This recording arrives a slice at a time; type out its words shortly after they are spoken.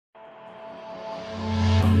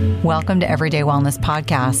Welcome to Everyday Wellness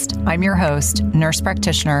Podcast. I'm your host, nurse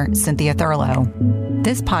practitioner Cynthia Thurlow.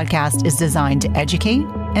 This podcast is designed to educate,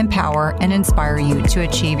 empower, and inspire you to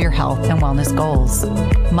achieve your health and wellness goals.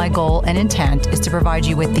 My goal and intent is to provide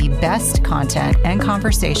you with the best content and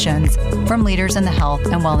conversations from leaders in the health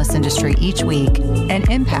and wellness industry each week and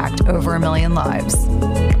impact over 1 million lives.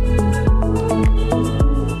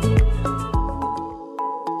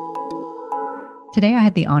 Today, I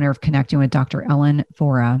had the honor of connecting with Dr. Ellen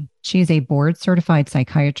Vora. She is a board-certified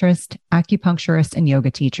psychiatrist, acupuncturist, and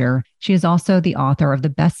yoga teacher. She is also the author of the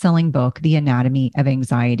best-selling book, The Anatomy of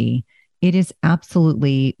Anxiety. It is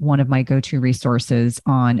absolutely one of my go-to resources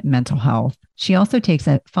on mental health. She also takes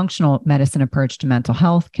a functional medicine approach to mental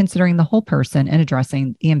health, considering the whole person and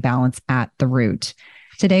addressing the imbalance at the root.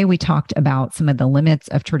 Today, we talked about some of the limits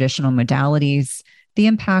of traditional modalities, the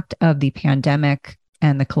impact of the pandemic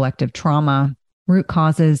and the collective trauma, root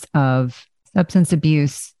causes of substance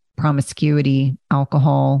abuse, promiscuity,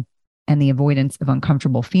 alcohol, and the avoidance of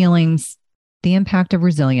uncomfortable feelings, the impact of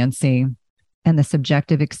resiliency, and the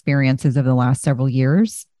subjective experiences of the last several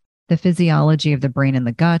years, the physiology of the brain and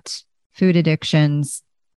the gut, food addictions,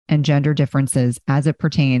 and gender differences as it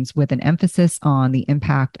pertains, with an emphasis on the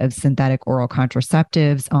impact of synthetic oral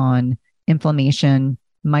contraceptives on inflammation,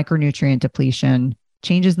 micronutrient depletion,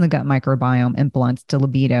 changes in the gut microbiome, and blunts to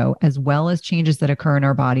libido, as well as changes that occur in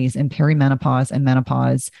our bodies in perimenopause and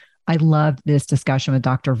menopause. I loved this discussion with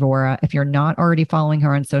Dr. Vora. If you're not already following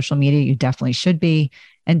her on social media, you definitely should be,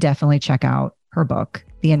 and definitely check out her book,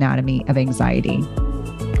 The Anatomy of Anxiety.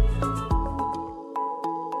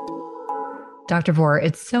 Dr. Vora,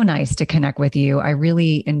 it's so nice to connect with you. I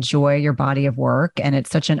really enjoy your body of work, and it's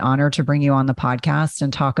such an honor to bring you on the podcast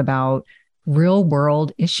and talk about real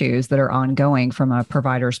world issues that are ongoing from a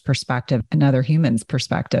provider's perspective, another human's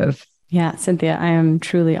perspective. Yeah, Cynthia, I am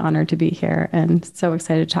truly honored to be here and so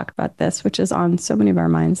excited to talk about this, which is on so many of our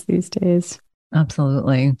minds these days.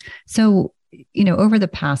 Absolutely. So, over the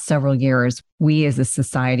past several years, we as a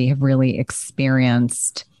society have really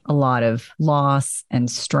experienced a lot of loss and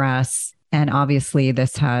stress. And obviously,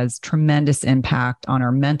 this has tremendous impact on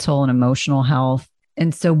our mental and emotional health.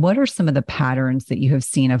 And so what are some of the patterns that you have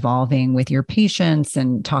seen evolving with your patients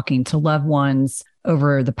and talking to loved ones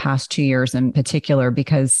over the past 2 years in particular?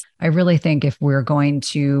 Because I really think if we're going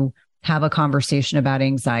to have a conversation about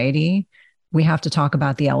anxiety, we have to talk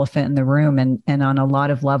about the elephant in the room. And on a lot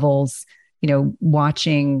of levels,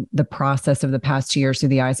 watching the process of the past 2 years through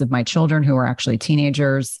the eyes of my children, who are actually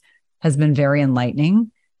teenagers, has been very enlightening.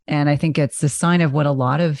 And I think it's a sign of what a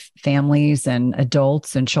lot of families and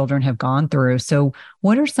adults and children have gone through. So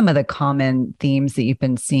what are some of the common themes that you've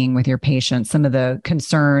been seeing with your patients, some of the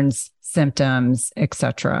concerns, symptoms, et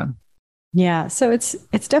cetera? Yeah, so it's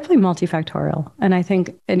definitely multifactorial. And I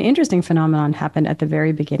think an interesting phenomenon happened at the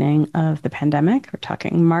very beginning of the pandemic. We're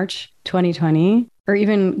talking March 2020, or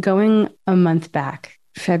even going a month back,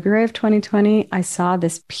 February of 2020, I saw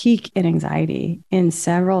this peak in anxiety in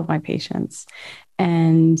several of my patients.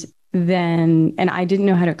 And I didn't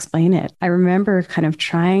know how to explain it. I remember kind of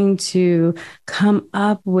trying to come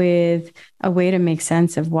up with a way to make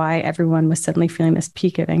sense of why everyone was suddenly feeling this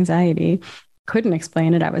peak of anxiety. Couldn't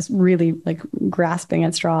explain it. I was really grasping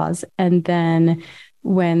at straws. And then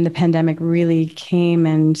when the pandemic really came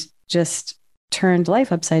and just turned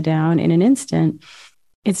life upside down in an instant,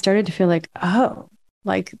 it started to feel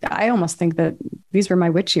I almost think that these were my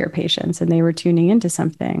witchier patients and they were tuning into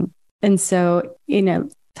something. And so in a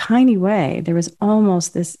tiny way, there was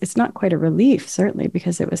almost this, it's not quite a relief, certainly,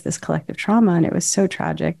 because it was this collective trauma and it was so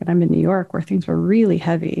tragic. And I'm in New York where things were really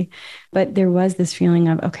heavy. But there was this feeling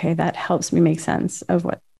of, okay, that helps me make sense of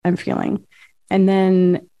what I'm feeling. And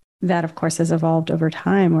then that, of course, has evolved over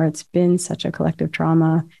time where it's been such a collective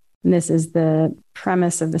trauma. And this is the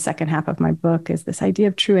premise of the second half of my book, is this idea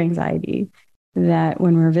of true anxiety, that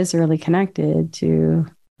when we're viscerally connected to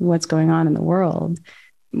what's going on in the world,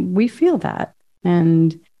 we feel that.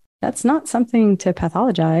 And that's not something to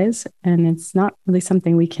pathologize. And it's not really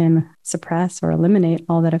something we can suppress or eliminate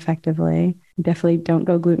all that effectively. Definitely don't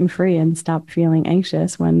go gluten-free and stop feeling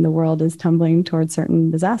anxious when the world is tumbling towards certain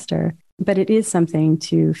disaster. But it is something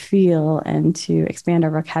to feel and to expand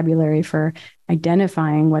our vocabulary for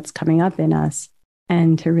identifying what's coming up in us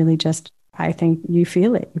and to really just, I think you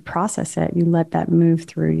feel it, you process it, you let that move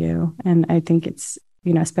through you. And I think it's,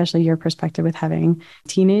 especially your perspective with having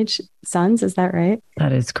teenage sons. Is that right?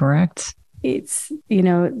 That is correct. It's,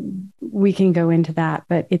 we can go into that,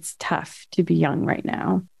 but it's tough to be young right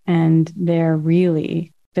now. And they're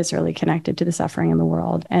really viscerally connected to the suffering in the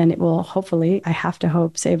world. And it will hopefully, I have to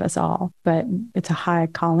hope, save us all. But it's a high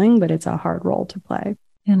calling, but it's a hard role to play.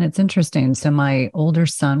 And it's interesting. So my older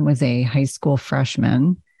son was a high school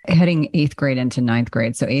freshman heading eighth grade into ninth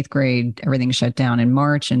grade. So eighth grade, everything shut down in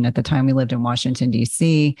March. And at the time we lived in Washington,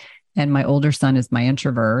 D.C. And my older son is my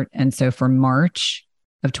introvert. And so from March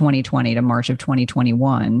of 2020 to March of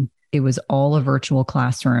 2021, it was all a virtual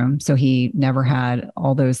classroom. So he never had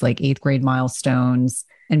all those like eighth grade milestones.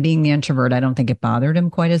 And being the introvert, I don't think it bothered him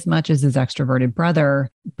quite as much as his extroverted brother.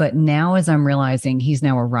 But now, as I'm realizing he's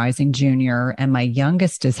now a rising junior and my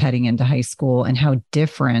youngest is heading into high school, and how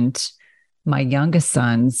different my youngest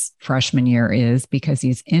son's freshman year is because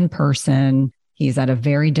he's in person. He's at a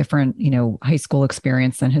very different, high school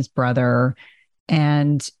experience than his brother.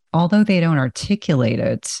 And although they don't articulate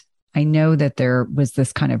it, I know that there was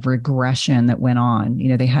this kind of regression that went on.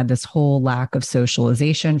 They had this whole lack of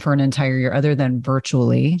socialization for an entire year, other than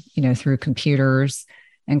virtually, through computers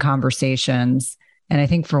and conversations. And I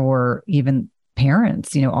think for even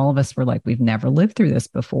parents, all of us were like, we've never lived through this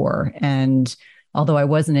before. And although I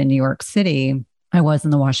wasn't in New York City, I was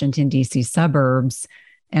in the Washington, D.C. suburbs.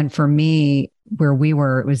 And for me, where we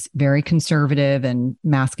were, it was very conservative and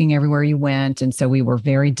masking everywhere you went. And so we were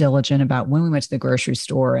very diligent about when we went to the grocery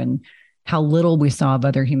store and how little we saw of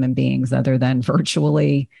other human beings other than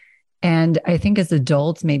virtually. And I think as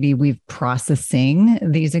adults, maybe we've processing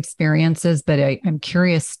these experiences, but I'm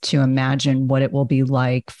curious to imagine what it will be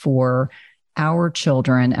like for our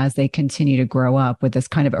children as they continue to grow up with this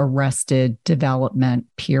kind of arrested development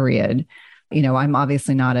period. I'm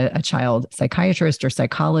obviously not a child psychiatrist or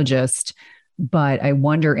psychologist, but I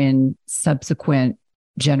wonder in subsequent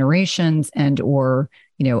generations and or,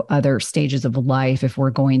 other stages of life, if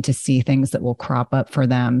we're going to see things that will crop up for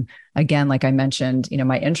them. Again, like I mentioned,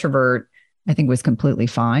 my introvert, I think was completely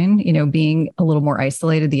fine, being a little more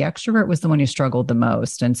isolated. The extrovert was the one who struggled the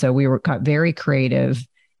most. And so got very creative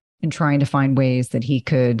in trying to find ways that he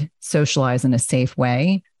could socialize in a safe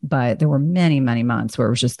way. But there were many, many months where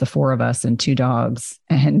it was just the four of us and two dogs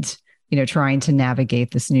and, trying to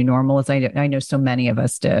navigate this new normal, as I know so many of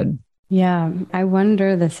us did. Yeah, I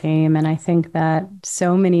wonder the same. And I think that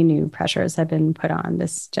so many new pressures have been put on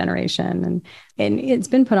this generation and it's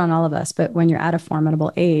been put on all of us. But when you're at a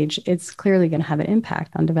formidable age, it's clearly going to have an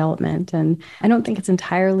impact on development. And I don't think it's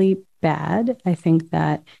entirely bad. I think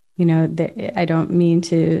that, I don't mean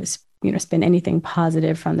to, spin anything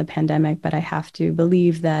positive from the pandemic, but I have to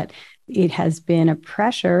believe that it has been a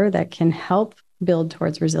pressure that can help build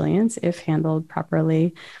towards resilience if handled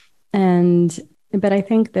properly. But I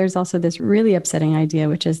think there's also this really upsetting idea,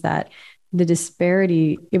 which is that the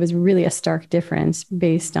disparity, it was really a stark difference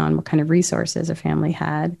based on what kind of resources a family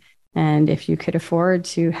had. And if you could afford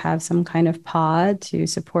to have some kind of pod to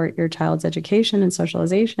support your child's education and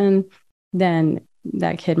socialization, then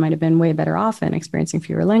that kid might have been way better off and experiencing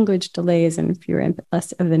fewer language delays and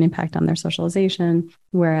less of an impact on their socialization.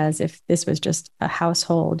 Whereas if this was just a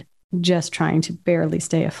household just trying to barely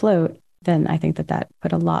stay afloat, then I think that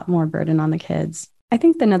put a lot more burden on the kids. I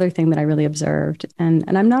think another thing that I really observed, and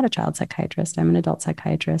I'm not a child psychiatrist, I'm an adult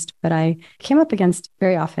psychiatrist, but I came up against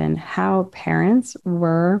very often how parents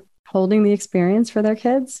were holding the experience for their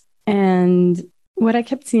kids. And what I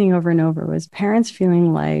kept seeing over and over was parents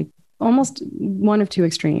feeling like almost one of two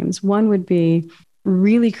extremes. One would be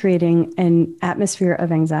really creating an atmosphere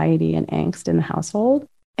of anxiety and angst in the household.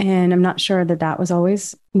 And I'm not sure that was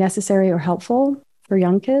always necessary or helpful for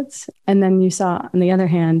young kids. And then you saw, on the other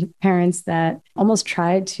hand, parents that almost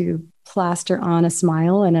tried to plaster on a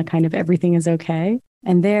smile and a kind of everything is okay.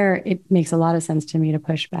 And there, it makes a lot of sense to me to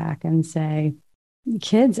push back and say,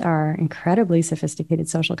 kids are incredibly sophisticated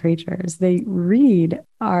social creatures. They read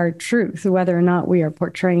our truth, whether or not we are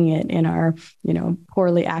portraying it in our,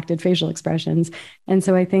 poorly acted facial expressions. And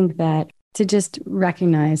so I think that to just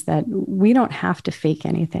recognize that we don't have to fake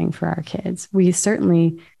anything for our kids. We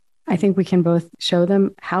certainly, I think we can both show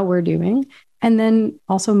them how we're doing and then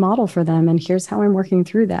also model for them. And here's how I'm working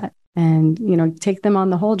through that. And, take them on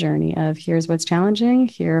the whole journey of here's what's challenging.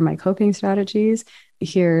 Here are my coping strategies.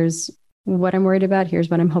 Here's what I'm worried about. Here's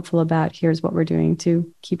what I'm hopeful about. Here's what we're doing to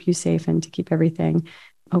keep you safe and to keep everything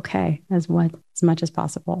okay as much as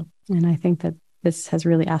possible. And I think that this has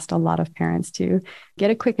really asked a lot of parents to get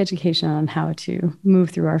a quick education on how to move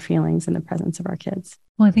through our feelings in the presence of our kids.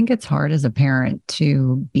 Well, I think it's hard as a parent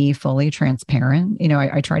to be fully transparent.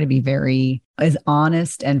 I try to be very as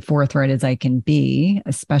honest and forthright as I can be,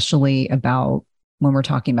 especially about when we're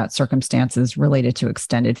talking about circumstances related to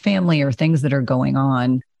extended family or things that are going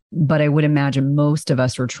on. But I would imagine most of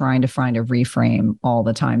us are trying to find a reframe all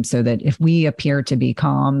the time so that if we appear to be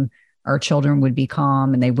calm, our children would be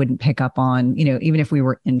calm and they wouldn't pick up on, even if we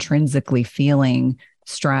were intrinsically feeling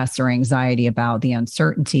stress or anxiety about the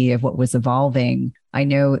uncertainty of what was evolving, I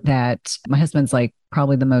know that my husband's like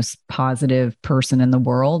probably the most positive person in the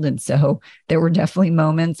world. And so there were definitely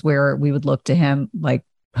moments where we would look to him like,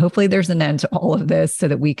 hopefully there's an end to all of this so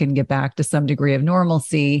that we can get back to some degree of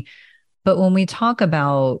normalcy. But when we talk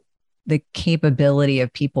about the capability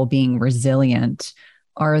of people being resilient,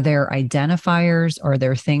 are there identifiers? Are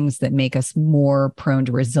there things that make us more prone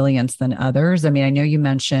to resilience than others? I mean, I know you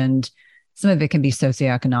mentioned some of it can be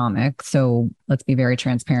socioeconomic. So let's be very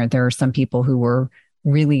transparent. There are some people who were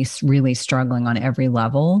really, really struggling on every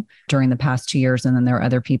level during the past 2 years. And then there are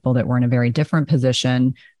other people that were in a very different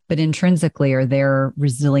position. But intrinsically, are there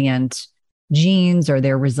resilient genes? Are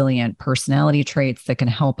there resilient personality traits that can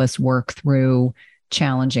help us work through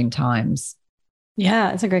challenging times?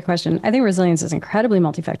 Yeah, it's a great question. I think resilience is incredibly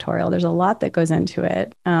multifactorial. There's a lot that goes into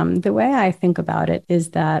it. The way I think about it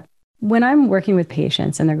is that when I'm working with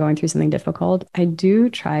patients and they're going through something difficult, I do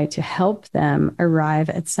try to help them arrive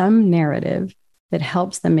at some narrative that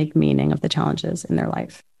helps them make meaning of the challenges in their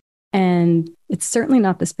life. And it's certainly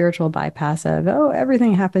not the spiritual bypass of, oh,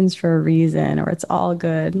 everything happens for a reason or it's all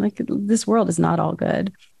good. Like this world is not all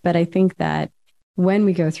good. But I think that when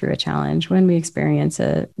we go through a challenge, when we experience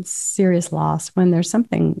a serious loss, when there's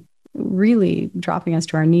something really dropping us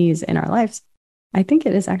to our knees in our lives, I think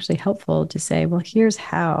it is actually helpful to say, well, here's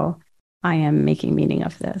how I am making meaning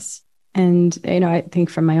of this. And, I think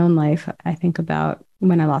from my own life, I think about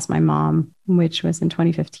when I lost my mom, which was in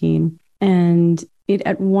 2015. And it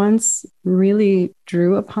at once really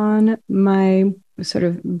drew upon my sort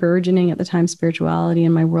of burgeoning at the time spirituality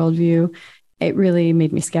and my worldview. It really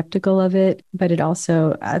made me skeptical of it, but it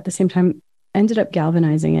also at the same time ended up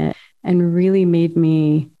galvanizing it and really made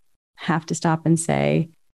me have to stop and say,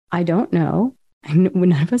 I don't know.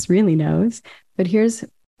 None of us really knows, but here's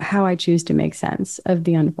how I choose to make sense of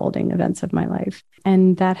the unfolding events of my life.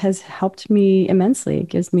 And that has helped me immensely. It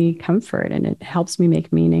gives me comfort and it helps me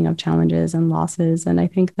make meaning of challenges and losses. And I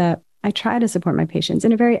think that I try to support my patients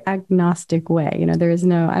in a very agnostic way. I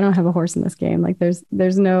don't have a horse in this game. Like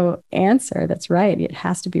there's no answer that's right. It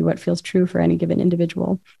has to be what feels true for any given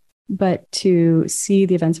individual. But to see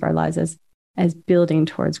the events of our lives as building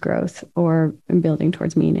towards growth or building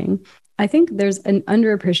towards meaning. I think there's an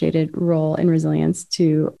underappreciated role in resilience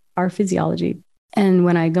to our physiology. And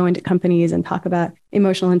when I go into companies and talk about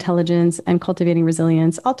emotional intelligence and cultivating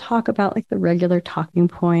resilience, I'll talk about like the regular talking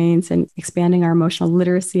points and expanding our emotional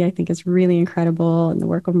literacy. I think is really incredible. And the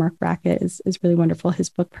work of Mark Brackett is really wonderful. His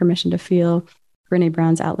book, Permission to Feel, Brene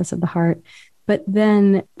Brown's Atlas of the Heart. But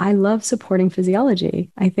then I love supporting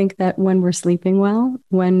physiology. I think that when we're sleeping well,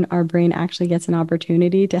 when our brain actually gets an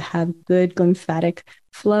opportunity to have good lymphatic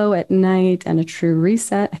flow at night and a true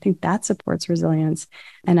reset, I think that supports resilience.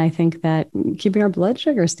 And I think that keeping our blood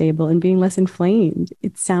sugar stable and being less inflamed,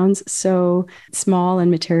 it sounds so small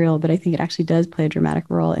and material, but I think it actually does play a dramatic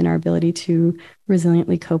role in our ability to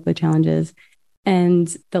resiliently cope with challenges.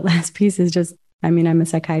 And the last piece is just, I'm a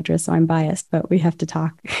psychiatrist, so I'm biased, but we have to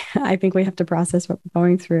talk. I think we have to process what we're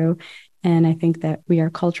going through. And I think that we are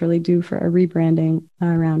culturally due for a rebranding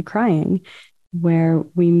around crying, where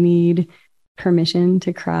we need permission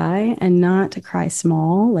to cry and not to cry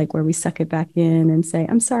small, like where we suck it back in and say,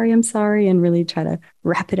 I'm sorry, and really try to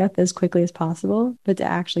wrap it up as quickly as possible, but to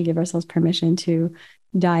actually give ourselves permission to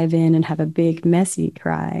dive in and have a big, messy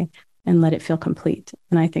cry and let it feel complete.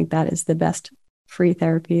 And I think that is the best free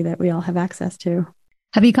therapy that we all have access to.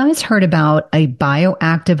 Have you guys heard about a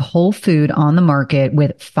bioactive whole food on the market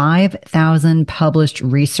with 5,000 published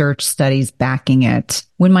research studies backing it?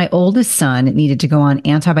 When my oldest son needed to go on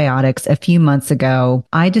antibiotics a few months ago,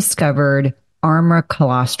 I discovered Armra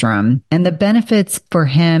colostrum, and the benefits for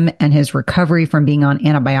him and his recovery from being on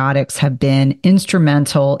antibiotics have been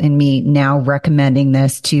instrumental in me now recommending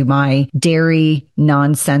this to my dairy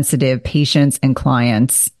non-sensitive patients and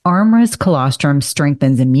clients. Armra's colostrum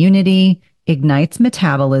strengthens immunity, ignites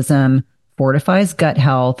metabolism, fortifies gut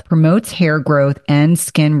health, promotes hair growth and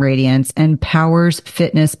skin radiance, and powers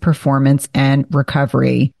fitness, performance, and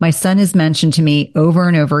recovery. My son has mentioned to me over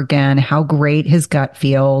and over again how great his gut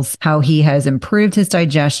feels, how he has improved his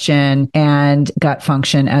digestion and gut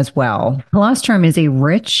function as well. Colostrum is a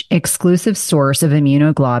rich, exclusive source of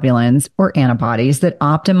immunoglobulins or antibodies that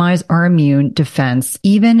optimize our immune defense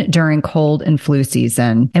even during cold and flu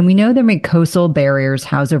season. And we know the mucosal barriers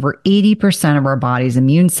house over 80% of our body's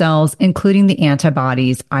immune cells, including including the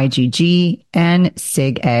antibodies IgG and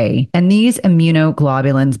SIG-A. And these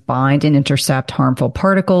immunoglobulins bind and intercept harmful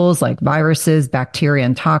particles like viruses, bacteria,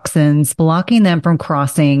 and toxins, blocking them from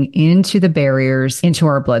crossing into the barriers into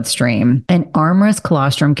our bloodstream. And Armra's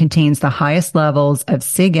colostrum contains the highest levels of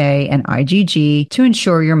SIG-A and IgG to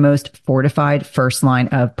ensure your most fortified first line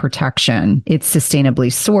of protection. It's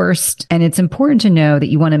sustainably sourced, and it's important to know that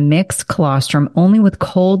you want to mix colostrum only with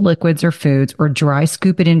cold liquids or foods, or dry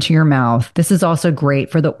scoop it into your mouth. This is also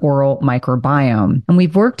great for the oral microbiome. And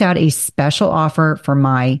we've worked out a special offer for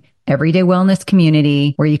my Everyday Wellness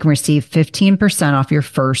community where you can receive 15% off your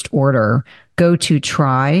first order. Go to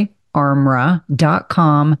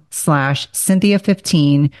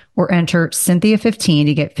tryarmra.com/Cynthia15 or enter Cynthia15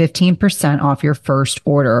 to get 15% off your first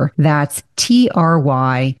order. That's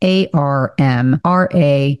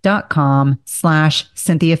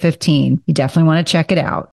tryarmra.com/Cynthia15. You definitely want to check it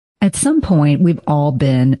out. At some point, we've all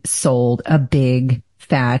been sold a big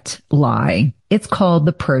fat lie. It's called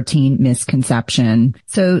the protein misconception.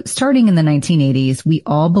 So starting in the 1980s, we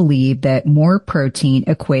all believed that more protein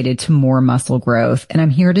equated to more muscle growth. And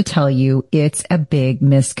I'm here to tell you it's a big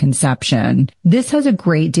misconception. This has a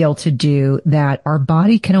great deal to do that our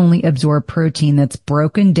body can only absorb protein that's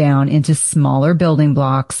broken down into smaller building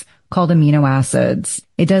blocks called amino acids.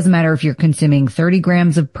 It doesn't matter if you're consuming 30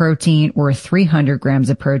 grams of protein or 300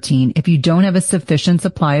 grams of protein. If you don't have a sufficient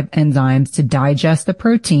supply of enzymes to digest the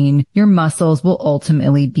protein, your muscles will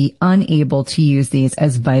ultimately be unable to use these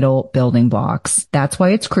as vital building blocks. That's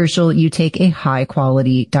why it's crucial you take a high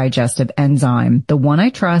quality digestive enzyme. The one I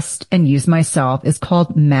trust and use myself is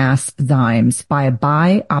called Masszymes by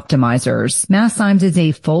Bioptimizers. Masszymes is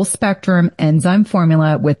a full spectrum enzyme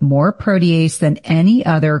formula with more protease than any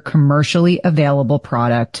other commercially available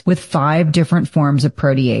product, with 5 different forms of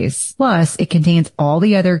protease. Plus, it contains all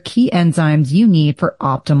the other key enzymes you need for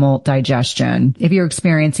optimal digestion. If you're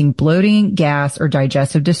experiencing bloating, gas, or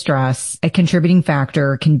digestive distress, a contributing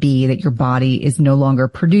factor can be that your body is no longer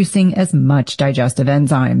producing as much digestive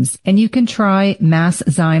enzymes. And you can try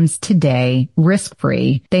Masszymes today,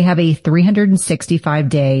 risk-free. They have a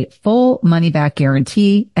 365-day full money-back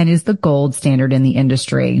guarantee and is the gold standard in the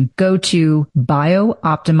industry. Go to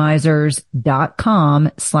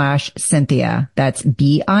bioptimizers.com/Cynthia. That's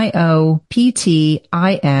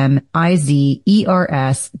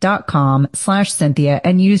bioptimizers.com/Cynthia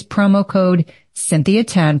and use promo code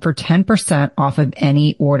Cynthia10 for 10% off of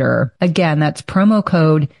any order. Again, that's promo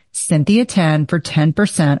code Cynthia10 for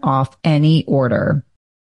 10% off any order.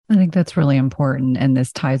 I think that's really important. And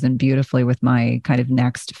this ties in beautifully with my kind of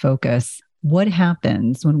next focus. What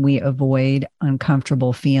happens when we avoid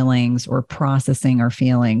uncomfortable feelings or processing our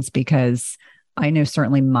feelings? Because I know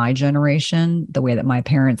certainly my generation, the way that my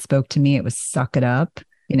parents spoke to me, it was suck it up.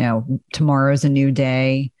 Tomorrow's a new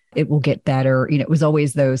day. It will get better. It was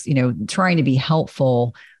always those, trying to be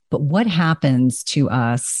helpful. But what happens to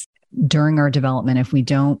us during our development if we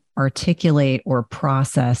don't articulate or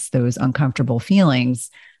process those uncomfortable feelings?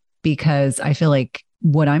 Because I feel like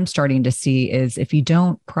what I'm starting to see is if you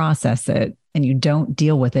don't process it and you don't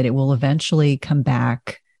deal with it, it will eventually come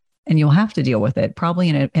back and you'll have to deal with it, probably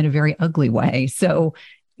in a very ugly way. So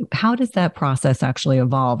how does that process actually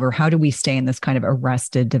evolve, or how do we stay in this kind of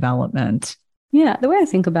arrested development? Yeah, the way I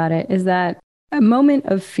think about it is that a moment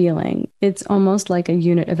of feeling, it's almost like a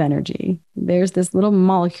unit of energy. There's this little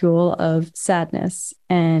molecule of sadness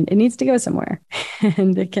and it needs to go somewhere.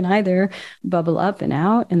 And it can either bubble up and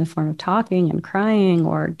out in the form of talking and crying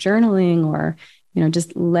or journaling or,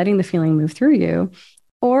 just letting the feeling move through you.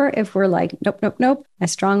 Or if we're like, nope, I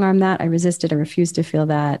strong arm that, I resisted, I refused to feel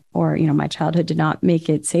that. Or, my childhood did not make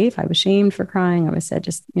it safe. I was shamed for crying. I was said,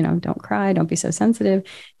 just, don't cry, don't be so sensitive.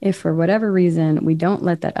 If for whatever reason we don't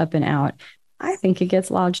let that up and out, I think it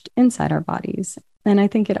gets lodged inside our bodies. And I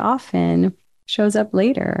think it often shows up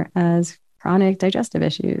later as chronic digestive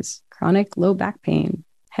issues, chronic low back pain,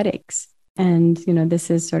 headaches. And,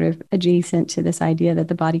 this is sort of adjacent to this idea that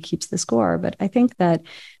the body keeps the score. But I think that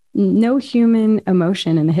no human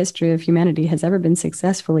emotion in the history of humanity has ever been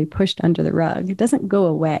successfully pushed under the rug. It doesn't go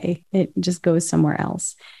away. It just goes somewhere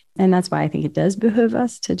else. And that's why I think it does behoove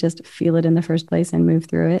us to just feel it in the first place and move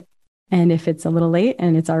through it. And if it's a little late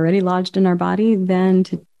and it's already lodged in our body, then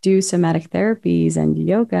to do somatic therapies and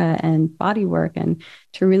yoga and body work and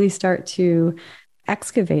to really start to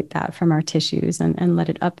excavate that from our tissues and let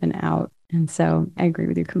it up and out. And so I agree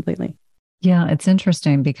with you completely. Yeah, it's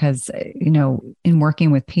interesting because, in working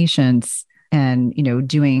with patients and,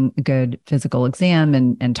 doing a good physical exam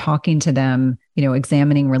and talking to them,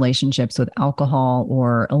 examining relationships with alcohol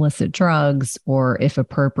or illicit drugs, or if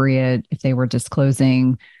appropriate, if they were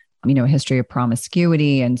disclosing, a history of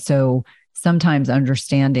promiscuity. And so, sometimes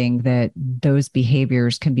understanding that those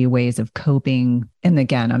behaviors can be ways of coping. And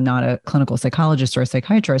again, I'm not a clinical psychologist or a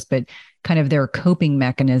psychiatrist, but kind of their coping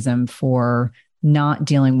mechanism for not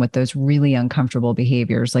dealing with those really uncomfortable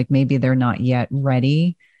behaviors. Like maybe they're not yet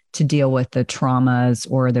ready to deal with the traumas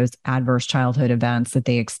or those adverse childhood events that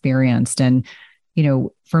they experienced. And,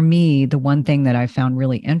 for me, the one thing that I found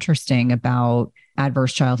really interesting about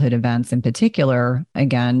adverse childhood events in particular,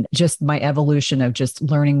 again, just my evolution of just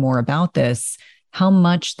learning more about this, how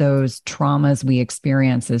much those traumas we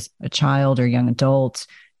experience as a child or young adult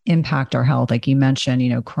impact our health. Like you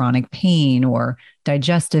mentioned, chronic pain or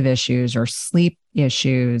digestive issues or sleep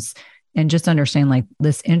issues. And just understand like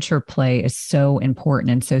this interplay is so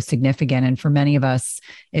important and so significant. And for many of us,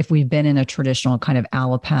 if we've been in a traditional kind of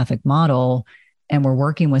allopathic model and we're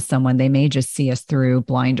working with someone, they may just see us through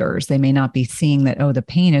blinders. They may not be seeing that, oh, the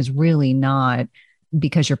pain is really not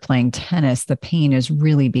because you're playing tennis. The pain is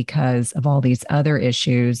really because of all these other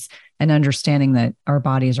issues, and understanding that our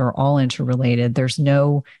bodies are all interrelated. There's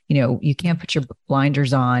no, you can't put your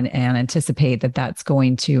blinders on and anticipate that that's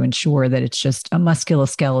going to ensure that it's just a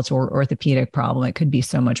musculoskeletal or orthopedic problem. It could be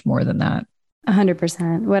so much more than that.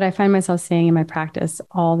 100%. What I find myself saying in my practice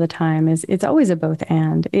all the time is it's always a both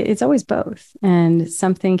and. It's always both. And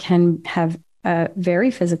something can have a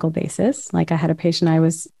very physical basis. Like I had a patient I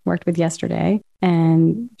worked with yesterday,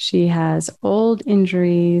 and she has old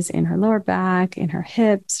injuries in her lower back, in her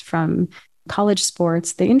hips from college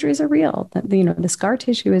sports. The injuries are real. The scar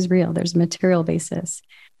tissue is real. There's a material basis.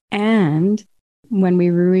 And when we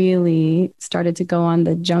really started to go on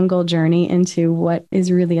the jungle journey into what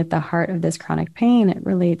is really at the heart of this chronic pain, it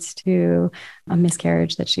relates to a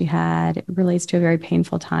miscarriage that she had. It relates to a very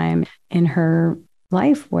painful time in her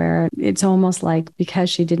life where it's almost like because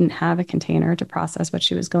she didn't have a container to process what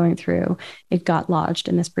she was going through, it got lodged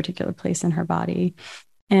in this particular place in her body.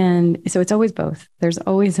 And so it's always both. There's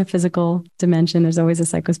always a physical dimension. There's always a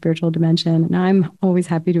psychospiritual dimension. And I'm always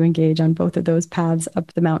happy to engage on both of those paths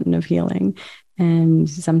up the mountain of healing. And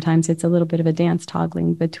sometimes it's a little bit of a dance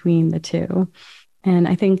toggling between the two. And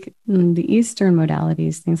I think the Eastern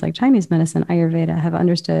modalities, things like Chinese medicine, Ayurveda, have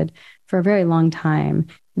understood for a very long time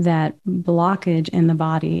that blockage in the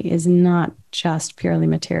body is not just purely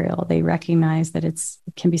material. They recognize that it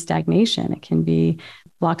can be stagnation. It can be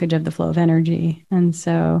blockage of the flow of energy. And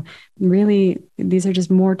so really, these are just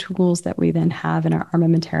more tools that we then have in our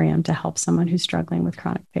armamentarium to help someone who's struggling with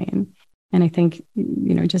chronic pain. And I think,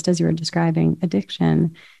 just as you were describing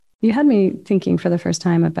addiction, you had me thinking for the first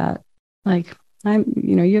time about like,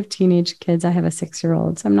 you have teenage kids. I have a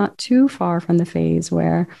 6-year-old. So I'm not too far from the phase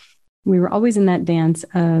where we were always in that dance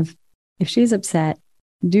of, if she's upset,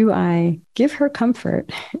 do I give her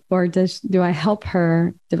comfort or do I help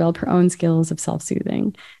her develop her own skills of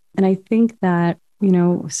self-soothing? And I think that,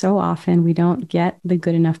 so often we don't get the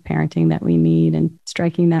good enough parenting that we need and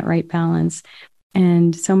striking that right balance.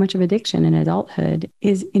 And so much of addiction in adulthood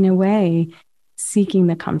is, in a way, seeking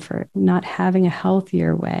the comfort, not having a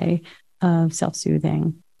healthier way of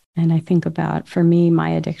self-soothing. And I think about, for me, my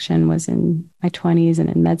addiction was in my 20s and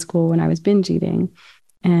in med school when I was binge eating.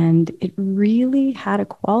 And it really had a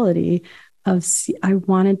quality of, I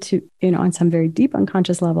wanted to, on some very deep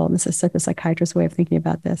unconscious level, and this is such a psychiatrist way of thinking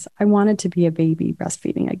about this, I wanted to be a baby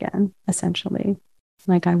breastfeeding again, essentially.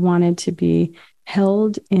 Like I wanted to be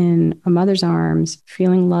held in a mother's arms,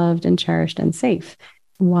 feeling loved and cherished and safe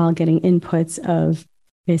while getting inputs of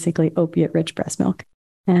basically opiate-rich breast milk.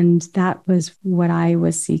 And that was what I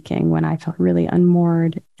was seeking when I felt really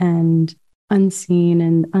unmoored and unseen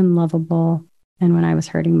and unlovable, and when I was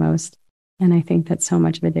hurting most. And I think that so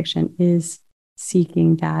much of addiction is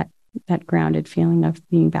seeking that grounded feeling of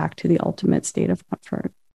being back to the ultimate state of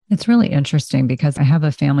comfort. It's really interesting because I have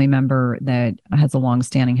a family member that has a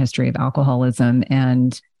long-standing history of alcoholism.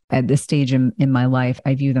 And at this stage in my life,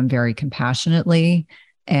 I view them very compassionately.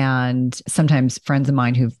 And sometimes friends of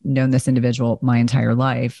mine who've known this individual my entire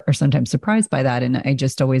life are sometimes surprised by that. And I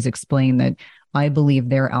just always explain that I believe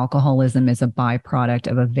their alcoholism is a byproduct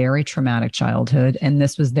of a very traumatic childhood. And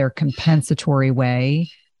this was their compensatory way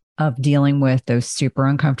of dealing with those super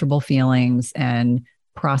uncomfortable feelings and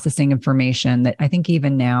processing information that I think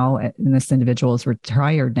even now, and this individual is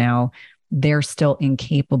retired now, they're still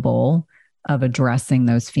incapable of addressing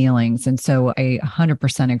those feelings. And so I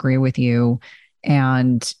 100% agree with you.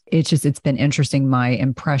 And it's been interesting. My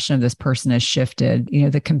impression of this person has shifted.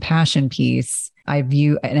 The compassion piece I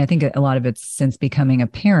view, and I think a lot of it's since becoming a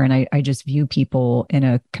parent, I just view people in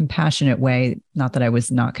a compassionate way. Not that I was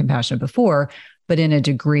not compassionate before, but in a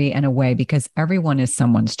degree and a way, because everyone is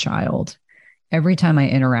someone's child. every time I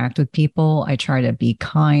interact with people, I try to be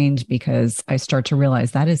kind because I start to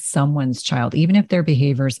realize that is someone's child, even if their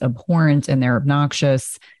behavior is abhorrent and they're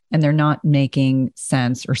obnoxious and they're not making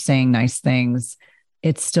sense or saying nice things.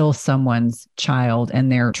 It's still someone's child,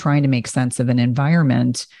 and they're trying to make sense of an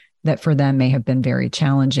environment that for them may have been very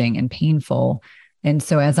challenging and painful. And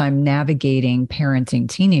so as I'm navigating parenting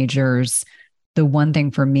teenagers, the one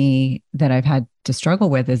thing for me that I've had to struggle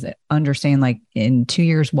with is understanding, like, in 2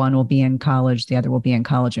 years, one will be in college, the other will be in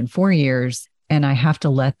college in 4 years. And I have to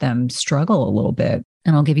let them struggle a little bit.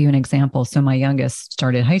 And I'll give you an example. So my youngest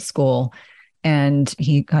started high school, and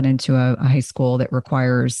he got into a high school that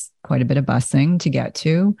requires quite a bit of busing to get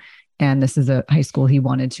to. And this is a high school he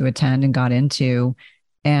wanted to attend and got into.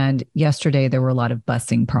 And yesterday there were a lot of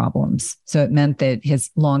busing problems. So it meant that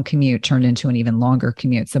his long commute turned into an even longer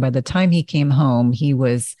commute. So by the time he came home, he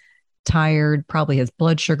was tired. Probably his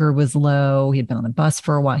blood sugar was low. He'd been on the bus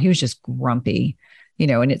for a while. He was just grumpy,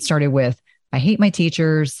 and it started with, I hate my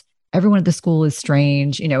teachers. Everyone at the school is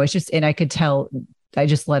strange. It's just, and I could tell, I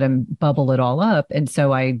just let him bubble it all up. And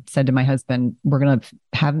so I said to my husband,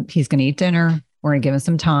 he's going to eat dinner. We're going to give him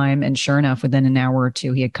some time. And sure enough, within an hour or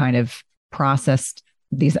two, he had kind of processed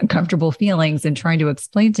these uncomfortable feelings, and trying to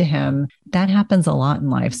explain to him that happens a lot in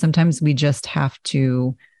life. Sometimes we just have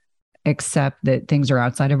to accept that things are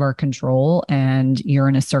outside of our control, and you're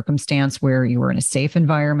in a circumstance where you were in a safe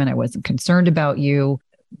environment. I wasn't concerned about you,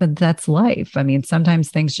 but that's life. I mean, sometimes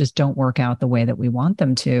things just don't work out the way that we want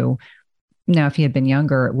them to. Now, if he had been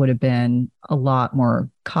younger, it would have been a lot more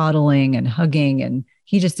coddling and hugging, and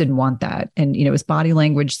he just didn't want that. And, his body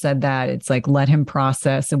language said that. It's like, let him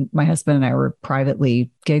process. And my husband and I were privately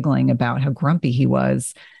giggling about how grumpy he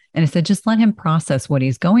was. And I said, just let him process what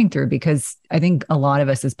he's going through, because I think a lot of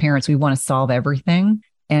us as parents, we want to solve everything.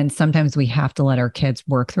 And sometimes we have to let our kids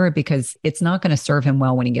work through it, because it's not going to serve him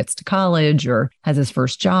well when he gets to college or has his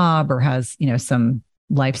first job or has, some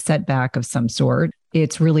life setback of some sort.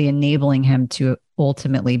 It's really enabling him to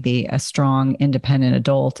ultimately be a strong, independent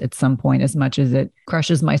adult at some point. As much as it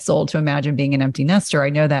crushes my soul to imagine being an empty nester, I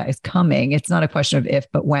know that is coming. It's not a question of if,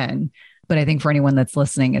 but when. But I think for anyone that's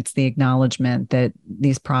listening, it's the acknowledgement that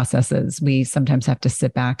these processes, we sometimes have to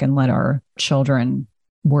sit back and let our children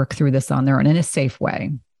work through this on their own in a safe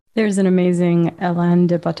way. There's an amazing Alain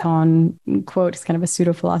de Botton quote. He's kind of a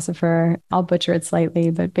pseudo-philosopher. I'll butcher it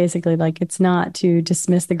slightly, but basically, like, it's not to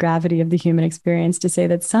dismiss the gravity of the human experience to say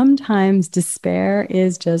that sometimes despair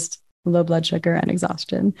is just low blood sugar and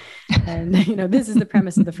exhaustion. And, this is the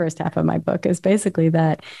premise of the first half of my book, is basically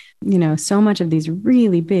that, so much of these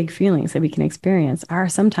really big feelings that we can experience are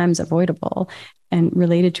sometimes avoidable and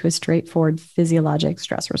related to a straightforward physiologic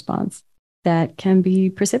stress response that can be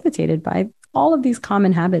precipitated by all of these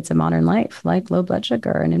common habits of modern life, like low blood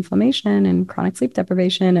sugar and inflammation and chronic sleep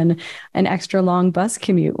deprivation and an extra long bus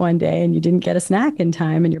commute one day, and you didn't get a snack in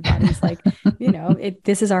time, and your body's like,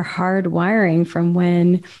 this is our hard wiring from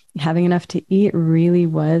when having enough to eat really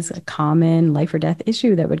was a common life or death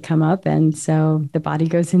issue that would come up. And so the body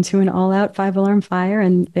goes into an all-out 5-alarm fire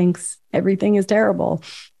and thinks everything is terrible.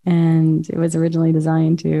 And it was originally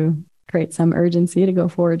designed to create some urgency to go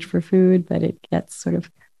forage for food, but it gets sort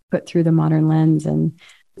of put through the modern lens. And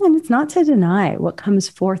it's not to deny what comes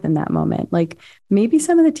forth in that moment. Like, maybe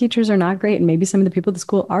some of the teachers are not great, and maybe some of the people at the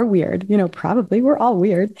school are weird. Probably we're all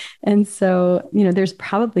weird. And so, there's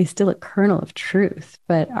probably still a kernel of truth,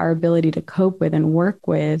 but our ability to cope with and work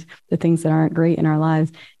with the things that aren't great in our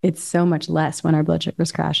lives, it's so much less when our blood sugar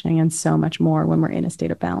is crashing, and so much more when we're in a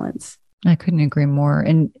state of balance. I couldn't agree more.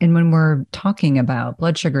 And when we're talking about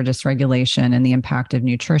blood sugar dysregulation and the impact of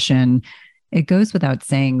nutrition, it goes without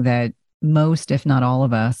saying that most, if not all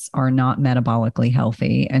of us, are not metabolically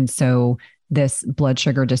healthy. And so this blood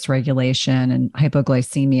sugar dysregulation and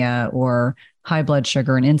hypoglycemia or high blood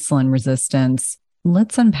sugar and insulin resistance,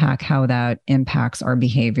 let's unpack how that impacts our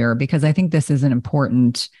behavior, because I think this is an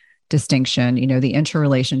important distinction, the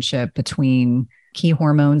interrelationship between key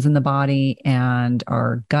hormones in the body and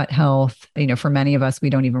our gut health. For many of us, we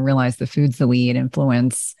don't even realize the foods that we eat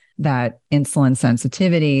influence that insulin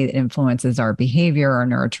sensitivity. It influences our behavior, our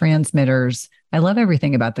neurotransmitters. I love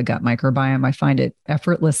everything about the gut microbiome. I find it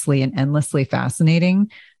effortlessly and endlessly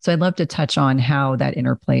fascinating. So I'd love to touch on how that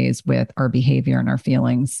interplays with our behavior and our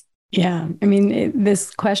feelings. Yeah. I mean,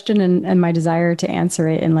 this question and my desire to answer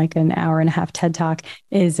it in like an hour and a half TED Talk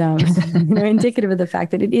is indicative of the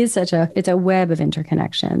fact that it's a web of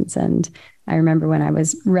interconnections. And I remember when I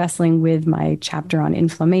was wrestling with my chapter on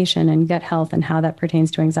inflammation and gut health and how that pertains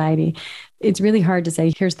to anxiety, it's really hard to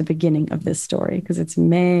say, here's the beginning of this story, because it's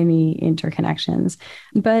many interconnections.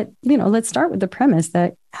 But, let's start with the premise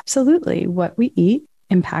that absolutely what we eat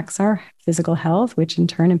impacts our physical health, which in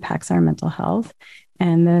turn impacts our mental health.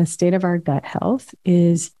 And the state of our gut health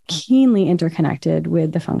is keenly interconnected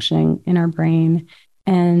with the functioning in our brain.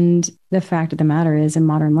 And the fact of the matter is, in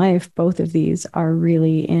modern life, both of these are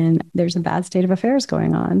really there's a bad state of affairs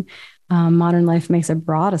going on. Modern life makes a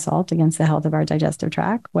broad assault against the health of our digestive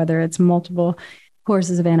tract, whether it's multiple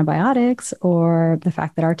courses of antibiotics or the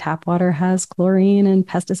fact that our tap water has chlorine and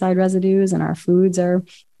pesticide residues and our foods are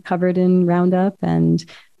covered in Roundup and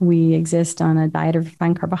we exist on a diet of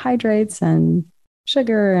refined carbohydrates and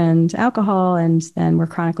sugar and alcohol, and then we're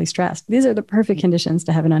chronically stressed. These are the perfect conditions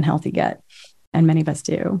to have an unhealthy gut. And many of us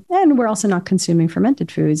do. And we're also not consuming fermented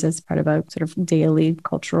foods as part of a sort of daily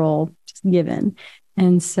cultural given.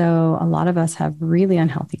 And so a lot of us have really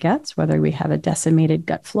unhealthy guts, whether we have a decimated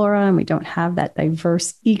gut flora and we don't have that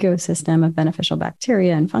diverse ecosystem of beneficial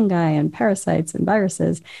bacteria and fungi and parasites and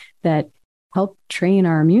viruses that help train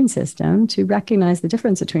our immune system to recognize the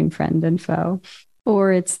difference between friend and foe.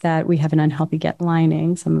 Or it's that we have an unhealthy gut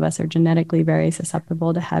lining. Some of us are genetically very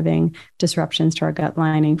susceptible to having disruptions to our gut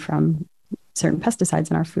lining from certain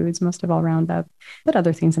pesticides in our foods, most of all Roundup, but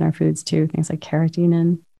other things in our foods too, things like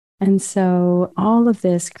carrageenan. And so all of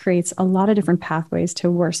this creates a lot of different pathways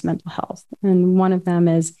to worse mental health. And one of them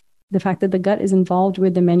is the fact that the gut is involved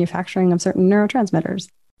with the manufacturing of certain neurotransmitters.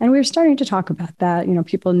 And we're starting to talk about that.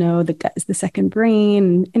 People know the gut is the second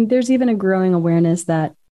brain. And there's even a growing awareness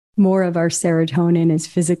that more of our serotonin is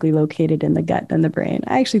physically located in the gut than the brain.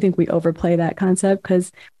 I actually think we overplay that concept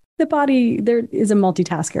because the body, there is a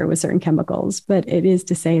multitasker with certain chemicals, but it is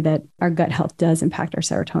to say that our gut health does impact our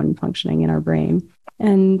serotonin functioning in our brain.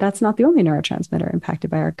 And that's not the only neurotransmitter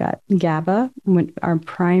impacted by our gut. GABA, our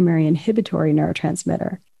primary inhibitory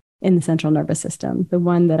neurotransmitter in the central nervous system, the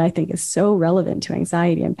one that I think is so relevant to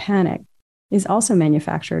anxiety and panic, is also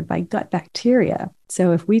manufactured by gut bacteria.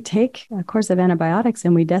 So if we take a course of antibiotics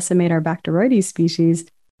and we decimate our Bacteroides species,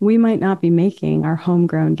 we might not be making our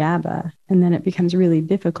homegrown GABA. And then it becomes really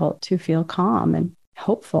difficult to feel calm and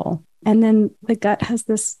hopeful. And then the gut has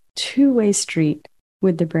this two-way street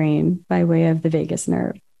with the brain by way of the vagus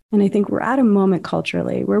nerve. And I think we're at a moment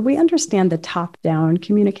culturally where we understand the top-down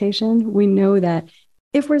communication. We know that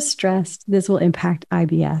if we're stressed, this will impact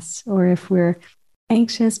IBS. Or if we're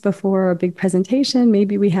anxious before a big presentation,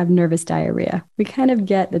 maybe we have nervous diarrhea. We kind of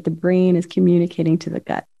get that the brain is communicating to the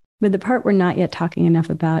gut. But the part we're not yet talking enough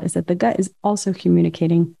about is that the gut is also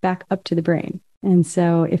communicating back up to the brain. And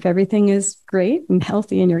so if everything is great and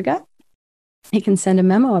healthy in your gut, it can send a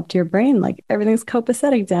memo up to your brain like, everything's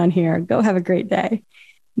copacetic down here. Go have a great day.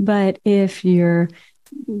 But if your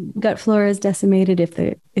gut flora is decimated, if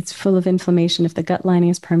it's full of inflammation, if the gut lining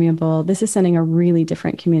is permeable, this is sending a really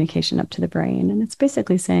different communication up to the brain. And it's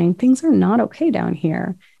basically saying, things are not okay down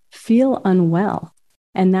here. Feel unwell.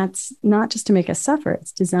 And that's not just to make us suffer.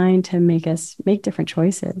 It's designed to make us make different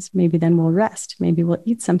choices. Maybe then we'll rest. Maybe we'll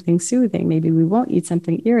eat something soothing. Maybe we won't eat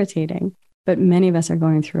something irritating. But many of us are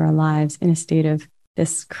going through our lives in a state of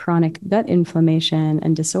this chronic gut inflammation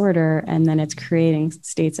and disorder. And then it's creating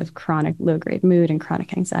states of chronic low-grade mood and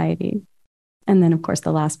chronic anxiety. And then, of course,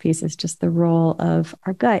 the last piece is just the role of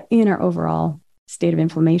our gut in our overall state of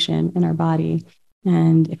inflammation in our body.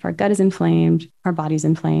 And if our gut is inflamed, our body's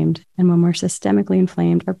inflamed. And when we're systemically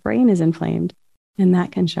inflamed, our brain is inflamed. And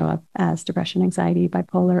that can show up as depression, anxiety,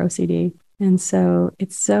 bipolar, OCD. And so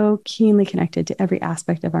it's so keenly connected to every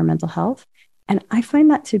aspect of our mental health. And I find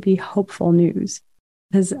that to be hopeful news,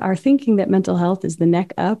 because our thinking that mental health is the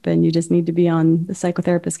neck up and you just need to be on the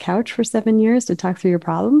psychotherapist's couch for 7 years to talk through your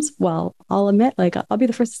problems. Well, I'll admit, I'll be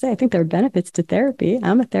the first to say, I think there are benefits to therapy.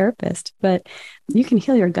 I'm a therapist, but you can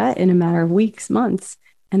heal your gut in a matter of weeks, months,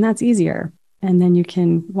 and that's easier. And then you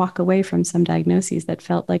can walk away from some diagnoses that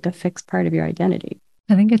felt like a fixed part of your identity.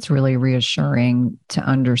 I think it's really reassuring to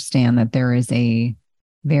understand that there is a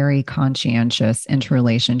very conscientious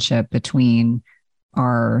interrelationship between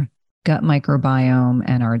our gut microbiome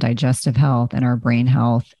and our digestive health and our brain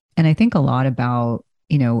health. And I think a lot about,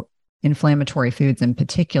 inflammatory foods in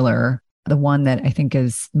particular. The one that I think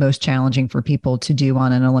is most challenging for people to do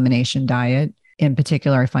on an elimination diet, in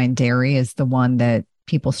particular, I find dairy is the one that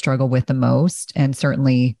people struggle with the most. And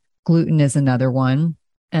certainly gluten is another one.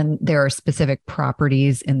 And there are specific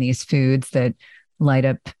properties in these foods that light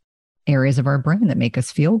up areas of our brain that make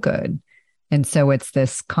us feel good. And so it's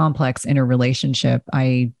this complex interrelationship.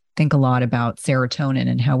 I think a lot about serotonin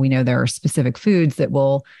and how we know there are specific foods that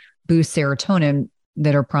will boost serotonin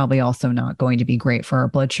that are probably also not going to be great for our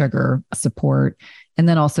blood sugar support. And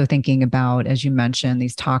then also thinking about, as you mentioned,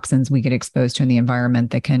 these toxins we get exposed to in the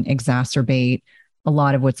environment that can exacerbate a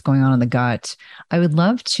lot of what's going on in the gut. I would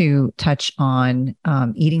love to touch on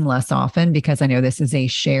eating less often, because I know this is a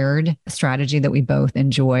shared strategy that we both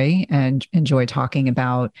enjoy and enjoy talking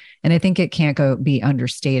about. And I think it can't be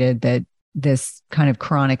understated that this kind of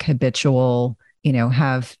chronic habitual,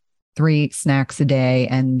 have 3 snacks a day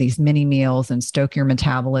and these mini meals and stoke your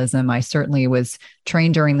metabolism. I certainly was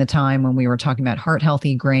trained during the time when we were talking about heart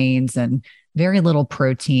healthy grains and very little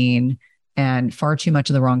protein and far too much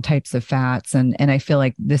of the wrong types of fats. And I feel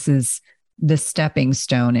like this is the stepping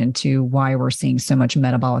stone into why we're seeing so much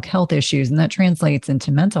metabolic health issues. And that translates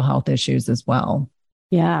into mental health issues as well.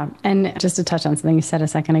 Yeah. And just to touch on something you said a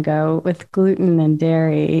second ago, with gluten and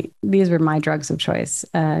dairy, these were my drugs of choice,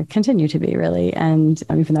 continue to be really. And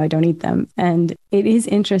even though I don't eat them. And it is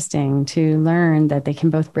interesting to learn that they can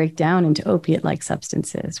both break down into opiate-like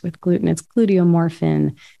substances. With gluten, it's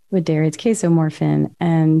gluteomorphin. With dairy, it's casomorphin.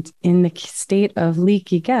 And in the state of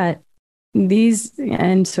leaky gut, these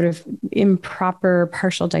and sort of improper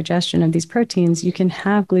partial digestion of these proteins, you can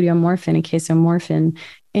have gluteomorphin and casomorphin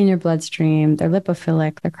in your bloodstream. They're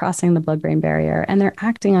lipophilic, they're crossing the blood-brain barrier, and they're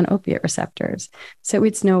acting on opiate receptors. So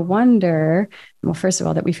it's no wonder, well, first of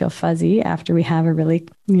all, that we feel fuzzy after we have a really,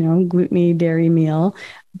 gluten-y dairy meal,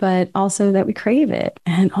 but also that we crave it,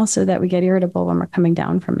 and also that we get irritable when we're coming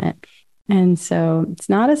down from it. And so it's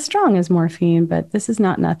not as strong as morphine, but this is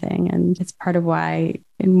not nothing. And it's part of why,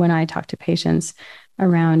 and when I talk to patients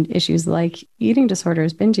around issues like eating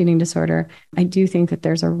disorders, binge eating disorder, I do think that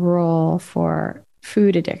there's a role for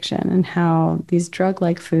food addiction and how these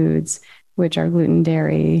drug-like foods, which are gluten,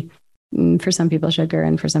 dairy, for some people sugar,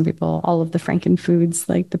 and for some people all of the Franken foods,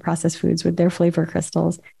 like the processed foods with their flavor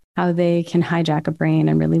crystals, how they can hijack a brain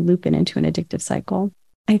and really loop it into an addictive cycle.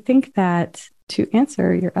 I think that to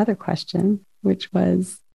answer your other question, which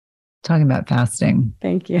was talking about fasting.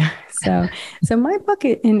 Thank you. So my book,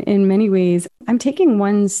 in many ways, I'm taking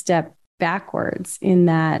one step backwards in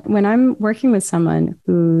that when I'm working with someone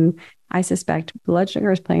who I suspect blood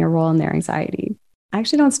sugar is playing a role in their anxiety, I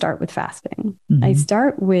actually don't start with fasting. Mm-hmm. I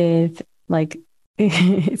start with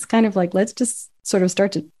it's kind of like, let's just sort of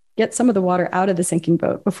start to get some of the water out of the sinking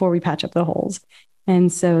boat before we patch up the holes.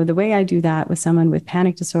 And so the way I do that with someone with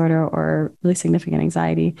panic disorder or really significant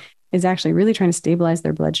anxiety is actually really trying to stabilize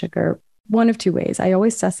their blood sugar one of 2 ways. I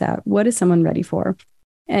always suss out, what is someone ready for?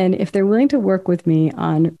 And if they're willing to work with me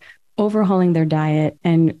on overhauling their diet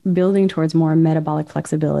and building towards more metabolic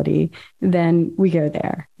flexibility, then we go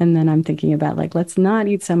there. And then I'm thinking about let's not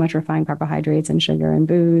eat so much refined carbohydrates and sugar and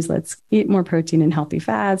booze. Let's eat more protein and healthy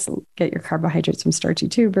fats, get your carbohydrates from starchy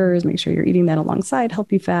tubers, make sure you're eating that alongside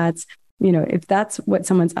healthy fats. If that's what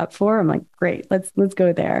someone's up for, I'm like, great, let's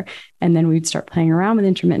go there. And then we'd start playing around with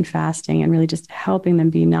intermittent fasting and really just helping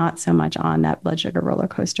them be not so much on that blood sugar roller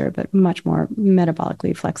coaster, but much more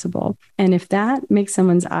metabolically flexible. And if that makes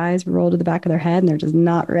someone's eyes roll to the back of their head and they're just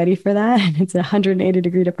not ready for that, and it's a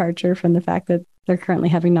 180-degree departure from the fact that they're currently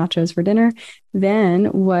having nachos for dinner, then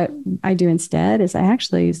what I do instead is I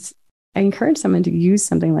encourage someone to use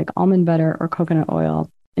something like almond butter or coconut oil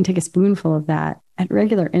and take a spoonful of that at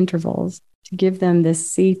regular intervals to give them this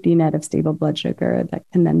safety net of stable blood sugar that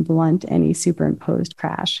can then blunt any superimposed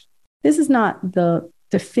crash. This is not the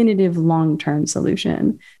definitive long-term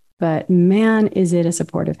solution, but man, is it a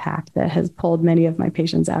supportive hack that has pulled many of my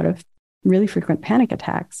patients out of really frequent panic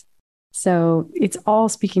attacks. So it's all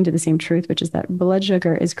speaking to the same truth, which is that blood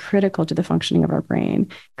sugar is critical to the functioning of our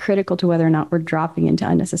brain, critical to whether or not we're dropping into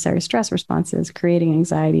unnecessary stress responses, creating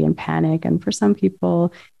anxiety and panic. And for some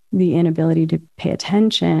people, the inability to pay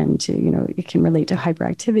attention to, it can relate to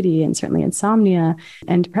hyperactivity and certainly insomnia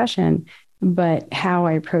and depression. But how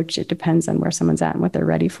I approach it depends on where someone's at and what they're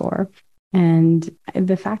ready for. And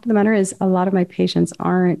the fact of the matter is, a lot of my patients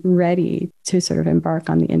aren't ready to sort of embark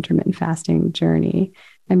on the intermittent fasting journey.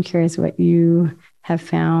 I'm curious what you have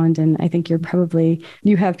found. And I think you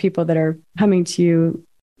have people that are coming to you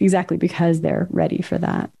exactly because they're ready for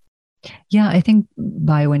that. Yeah, I think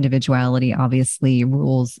bioindividuality obviously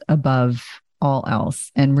rules above all else.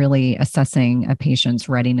 And really assessing a patient's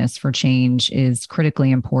readiness for change is critically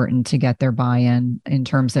important to get their buy-in in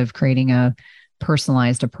terms of creating a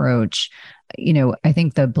personalized approach. I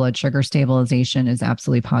think the blood sugar stabilization is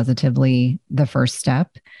absolutely positively the first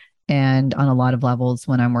step. And on a lot of levels,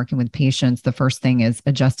 when I'm working with patients, the first thing is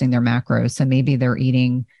adjusting their macros. So maybe they're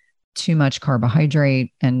eating too much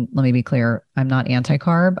carbohydrate. And let me be clear, I'm not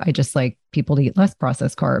anti-carb. I just like people to eat less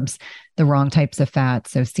processed carbs, the wrong types of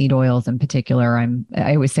fats. So seed oils in particular,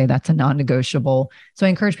 I always say that's a non-negotiable. So I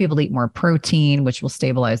encourage people to eat more protein, which will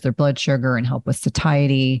stabilize their blood sugar and help with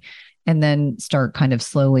satiety. and then start kind of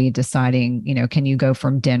slowly deciding, can you go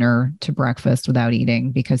from dinner to breakfast without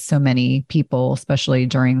eating? Because so many people, especially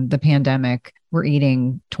during the pandemic, were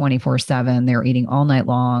eating 24/7. They were eating all night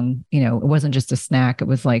long. It wasn't just a snack. It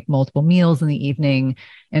was like multiple meals in the evening.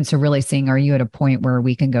 And so really seeing, are you at a point where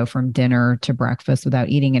we can go from dinner to breakfast without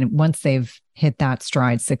eating? And once they've hit that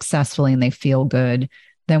stride successfully and they feel good,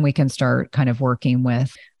 then we can start kind of working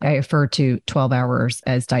with, I refer to 12 hours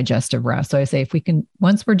as digestive rest. So I say, if we can,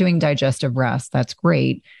 once we're doing digestive rest, that's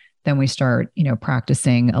great. Then we start,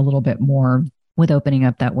 practicing a little bit more with opening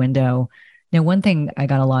up that window. Now, one thing I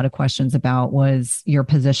got a lot of questions about was your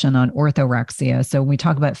position on orthorexia. So when we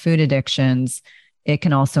talk about food addictions, it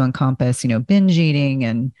can also encompass, binge eating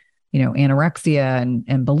and, anorexia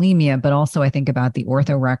and bulimia, but also I think about the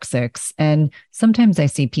orthorexics. And sometimes I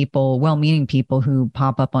see people, well-meaning people who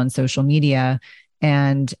pop up on social media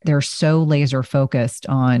and they're so laser focused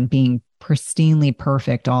on being pristinely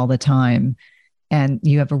perfect all the time. And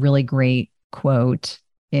you have a really great quote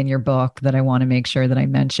in your book that I want to make sure that I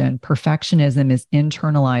mention. Perfectionism is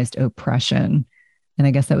internalized oppression. And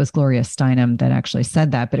I guess that was Gloria Steinem that actually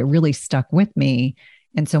said that, but it really stuck with me.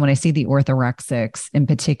 And so when I see the orthorexics in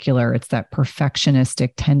particular, it's that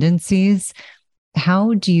perfectionistic tendencies.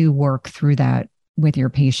 How do you work through that with your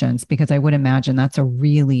patients? Because I would imagine that's a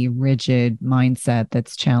really rigid mindset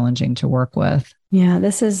that's challenging to work with. Yeah,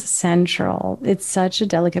 this is central. It's such a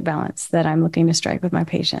delicate balance that I'm looking to strike with my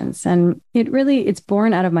patients. And it's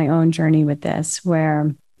born out of my own journey with this,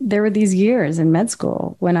 where there were these years in med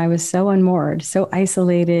school when I was so unmoored, so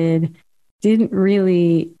isolated, didn't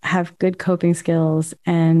really have good coping skills.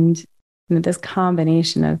 And this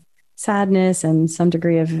combination of sadness and some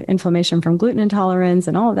degree of inflammation from gluten intolerance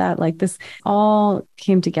and all of that, like this all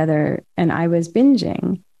came together, and I was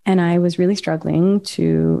binging and I was really struggling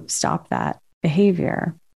to stop that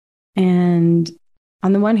behavior. And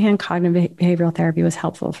on the one hand, cognitive behavioral therapy was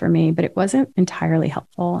helpful for me, but it wasn't entirely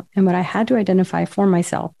helpful. And what I had to identify for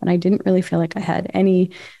myself, and I didn't really feel like I had any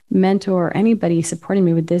mentor or anybody supporting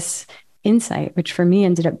me with this insight, which for me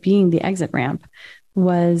ended up being the exit ramp,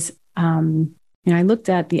 was, I looked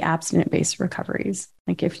at the abstinent-based recoveries.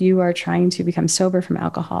 Like if you are trying to become sober from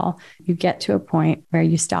alcohol, you get to a point where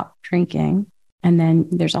you stop drinking. And then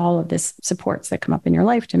there's all of this supports that come up in your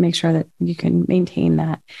life to make sure that you can maintain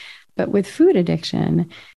that. But with food addiction,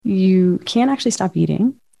 you can't actually stop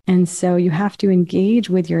eating. And so you have to engage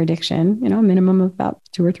with your addiction, a minimum of about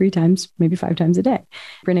 2 or 3 times, maybe 5 times a day.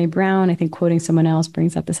 Brene Brown, I think quoting someone else,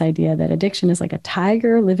 brings up this idea that addiction is like a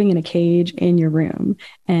tiger living in a cage in your room.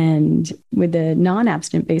 And with the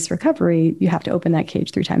non-abstinent based recovery, you have to open that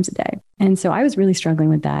cage 3 times a day. And so I was really struggling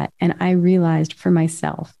with that. And I realized for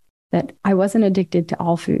myself that I wasn't addicted to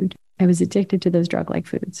all food. I was addicted to those drug-like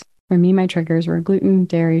foods. For me, my triggers were gluten,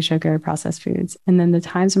 dairy, sugar, processed foods. And then the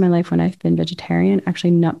times in my life when I've been vegetarian,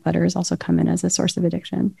 actually nut butter has also come in as a source of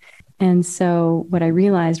addiction. And so what I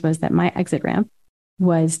realized was that my exit ramp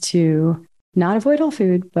was to not avoid all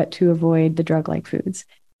food, but to avoid the drug-like foods.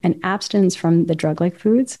 And abstinence from the drug-like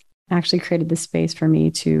foods actually created the space for me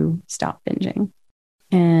to stop binging.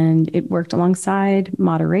 And it worked alongside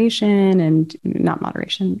moderation and not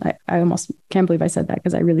moderation. I almost can't believe I said that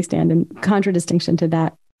because I really stand in contradistinction to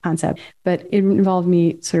that concept. But it involved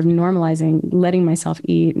me sort of normalizing, letting myself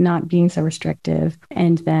eat, not being so restrictive,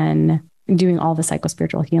 and then doing all the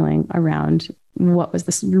psychospiritual healing around what was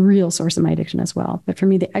the real source of my addiction as well. But for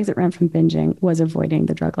me, the exit ramp from binging was avoiding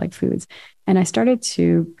the drug-like foods. And I started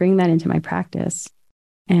to bring that into my practice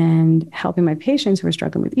and helping my patients who were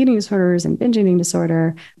struggling with eating disorders and binge eating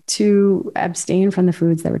disorder to abstain from the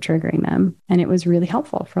foods that were triggering them. And it was really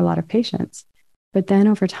helpful for a lot of patients. But then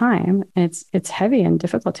over time, and it's heavy and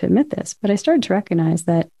difficult to admit this, but I started to recognize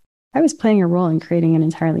that I was playing a role in creating an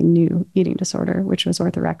entirely new eating disorder, which was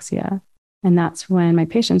orthorexia. And that's when my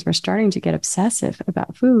patients were starting to get obsessive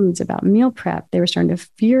about foods, about meal prep. They were starting to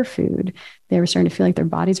fear food. They were starting to feel like their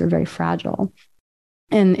bodies were very fragile.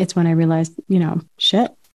 And it's when I realized,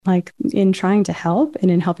 shit, like in trying to help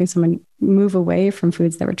and in helping someone move away from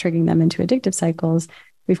foods that were triggering them into addictive cycles,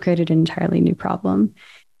 we've created an entirely new problem.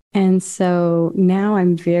 And so now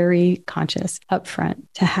I'm very conscious upfront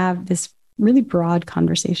to have this really broad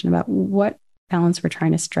conversation about what balance we're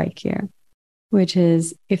trying to strike here, which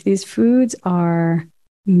is if these foods are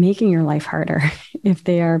making your life harder, if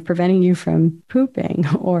they are preventing you from pooping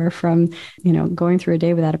or from, going through a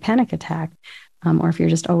day without a panic attack, or if you're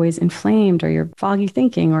just always inflamed or you're foggy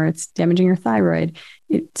thinking or it's damaging your thyroid,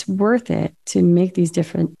 it's worth it to make these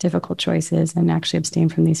different difficult choices and actually abstain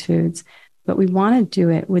from these foods. But we want to do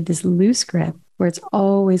it with this loose grip where it's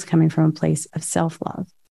always coming from a place of self-love.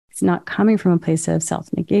 It's not coming from a place of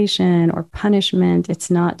self-negation or punishment.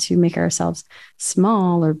 It's not to make ourselves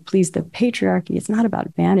small or please the patriarchy. It's not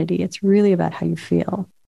about vanity. It's really about how you feel.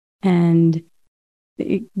 And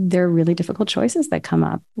there are really difficult choices that come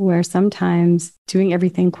up where sometimes doing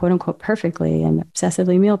everything quote unquote perfectly and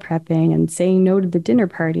obsessively meal prepping and saying no to the dinner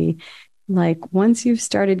party, like once you've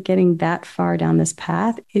started getting that far down this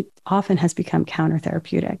path, it often has become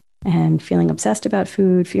counter-therapeutic. And feeling obsessed about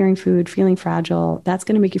food, feeling fragile, that's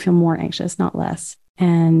going to make you feel more anxious, not less.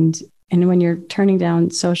 And when you're turning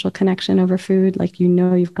down social connection over food, like,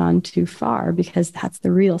 you've gone too far because that's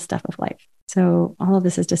the real stuff of life. So all of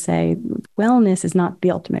this is to say, wellness is not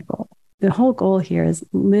the ultimate goal. The whole goal here is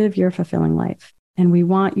live your fulfilling life. And we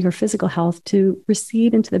want your physical health to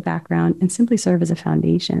recede into the background and simply serve as a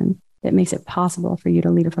foundation that makes it possible for you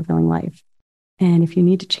to lead a fulfilling life. And if you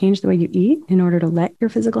need to change the way you eat in order to let your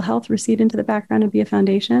physical health recede into the background and be a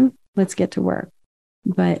foundation, let's get to work.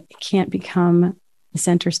 But it can't become the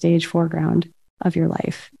center stage foreground of your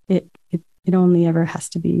life. It only ever has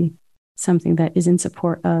to be something that is in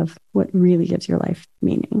support of what really gives your life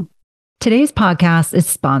meaning. Today's podcast is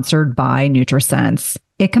sponsored by NutriSense.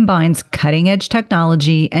 It combines cutting-edge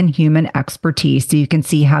technology and human expertise so you can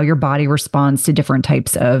see how your body responds to different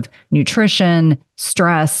types of nutrition,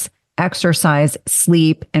 stress, exercise,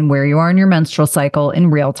 sleep, and where you are in your menstrual cycle in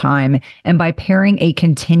real time. And by pairing a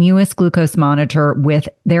continuous glucose monitor with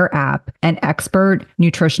their app and expert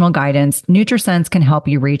nutritional guidance, NutriSense can help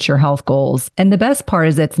you reach your health goals. And the best part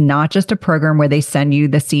is it's not just a program where they send you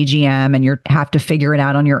the CGM and you have to figure it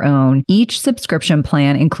out on your own. Each subscription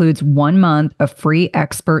plan includes 1 month of free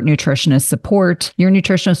expert nutritionist support. Your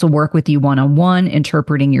nutritionist will work with you one-on-one,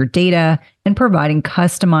 interpreting your data and providing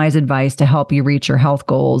customized advice to help you reach your health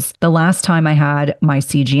goals. The last time I had my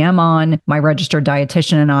CGM on, my registered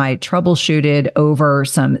dietitian and I troubleshooted over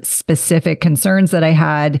some specific concerns that I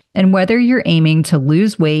had. And whether you're aiming to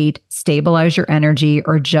lose weight, stabilize your energy,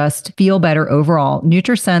 or just feel better overall,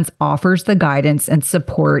 NutriSense offers the guidance and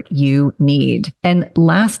support you need. And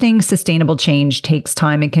lasting sustainable change takes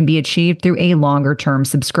time and can be achieved through a longer-term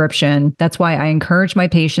subscription. That's why I encourage my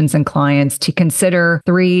patients and clients to consider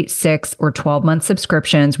 3, 6, or 12-month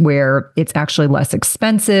subscriptions where it's actually less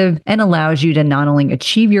expensive and allows you to not only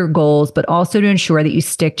achieve your goals, but also to ensure that you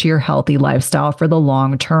stick to your healthy lifestyle for the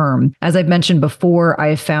long term. As I've mentioned before,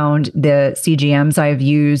 I have found the CGMs I've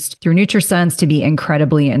used through NutriSense to be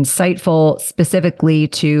incredibly insightful, specifically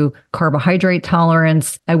to carbohydrate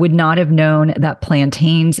tolerance. I would not have known that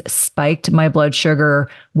plantains spiked my blood sugar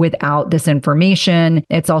without this information.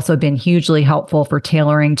 It's also been hugely helpful for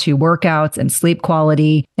tailoring to workouts and sleep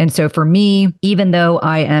quality. And so for me, even though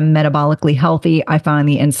I am metabolically healthy, I find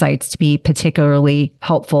the insights to be particularly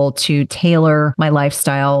helpful to tailor my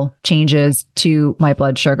lifestyle changes to my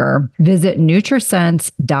blood sugar. Visit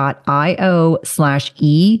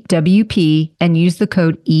nutrisense.io/EWP and use the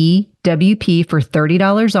code EWP for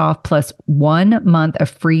 $30 off plus 1 month of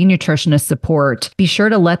free nutritionist support. Be sure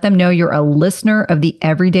to let them know you're a listener of the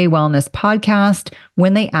Everyday Wellness podcast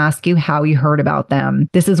when they ask you how you heard about them.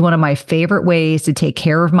 This is one of my favorite ways to take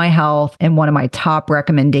care of my health and one of my top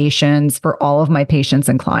recommendations for all of my patients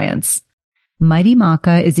and clients. Mighty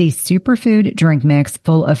Maca is a superfood drink mix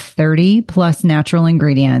full of 30 plus natural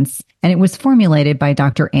ingredients, and it was formulated by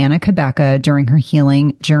Dr. Anna Cabeca during her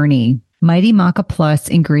healing journey. Mighty Maca Plus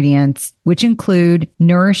ingredients, which include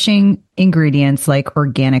nourishing ingredients like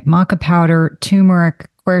organic maca powder, turmeric,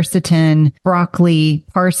 quercetin, broccoli,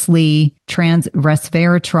 parsley, trans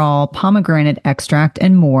resveratrol, pomegranate extract,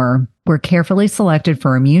 and more, were carefully selected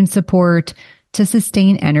for immune support, to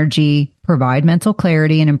sustain energy, provide mental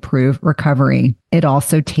clarity, and improve recovery. It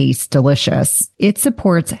also tastes delicious. It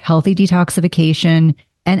supports healthy detoxification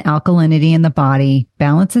and alkalinity in the body,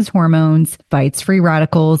 balances hormones, fights free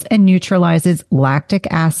radicals, and neutralizes lactic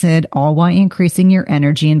acid, all while increasing your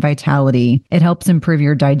energy and vitality. It helps improve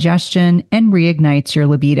your digestion and reignites your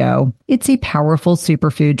libido. It's a powerful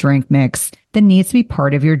superfood drink mix that needs to be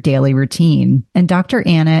part of your daily routine. And Dr.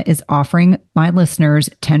 Anna is offering my listeners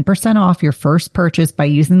 10% off your first purchase by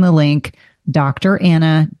using the link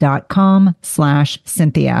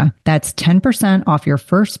dranna.com/Cynthia. That's 10% off your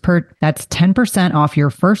first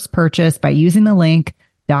purchase by using the link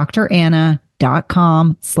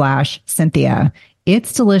dranna.com/Cynthia.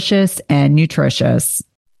 It's delicious and nutritious.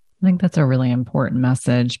 I think that's a really important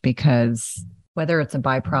message because whether it's a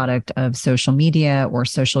byproduct of social media or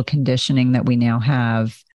social conditioning that we now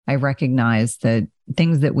have, I recognize that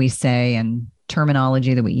things that we say and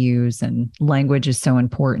terminology that we use and language is so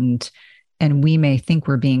important. And we may think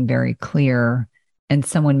we're being very clear. and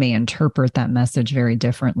someone may interpret that message very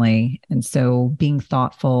differently. And so being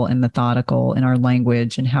thoughtful and methodical in our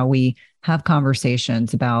language and how we have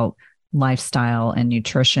conversations about lifestyle and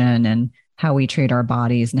nutrition and how we treat our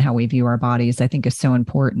bodies and how we view our bodies, I think is so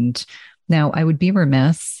important. Now, I would be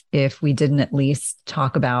remiss if we didn't at least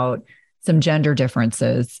talk about some gender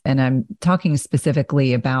differences. And I'm talking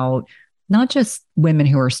specifically about not just women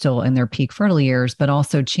who are still in their peak fertile years, but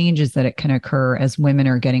also changes that it can occur as women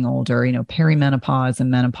are getting older, perimenopause and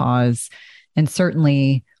menopause. And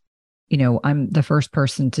certainly, I'm the first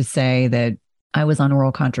person to say that I was on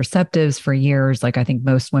oral contraceptives for years, like I think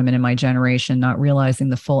most women in my generation, not realizing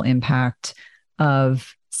the full impact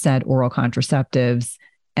of said oral contraceptives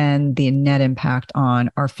and the net impact on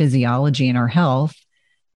our physiology and our health.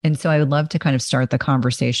 And so I would love to kind of start the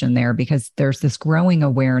conversation there, because there's this growing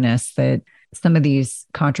awareness that some of these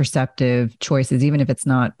contraceptive choices, even if it's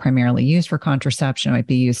not primarily used for contraception, it might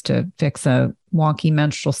be used to fix a wonky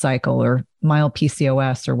menstrual cycle or mild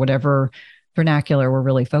PCOS or whatever vernacular we're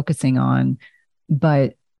really focusing on.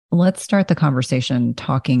 But let's start the conversation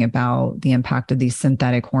talking about the impact of these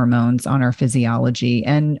synthetic hormones on our physiology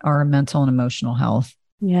and our mental and emotional health.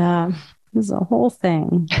 Yeah. This is a whole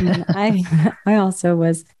thing. I also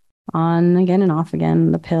was on again and off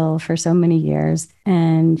again the pill for so many years.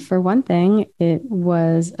 And for one thing, it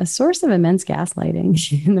was a source of immense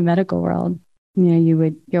gaslighting in the medical world. You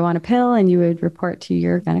would go on a pill and you would report to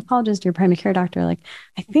your gynecologist, your primary care doctor, like,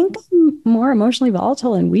 I think I'm more emotionally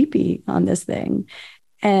volatile and weepy on this thing.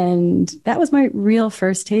 And that was my real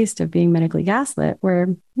first taste of being medically gaslit, where,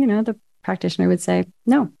 the practitioner would say,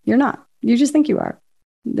 no, you're not. You just think you are.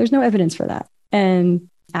 There's no evidence for that. And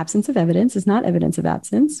absence of evidence is not evidence of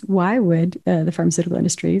absence. Why would the pharmaceutical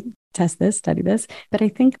industry test this, study this? But I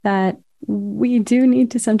think that we do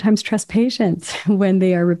need to sometimes trust patients when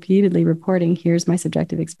they are repeatedly reporting, here's my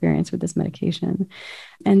subjective experience with this medication.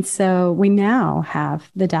 And so we now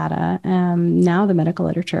have the data. Now the medical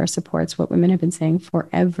literature supports what women have been saying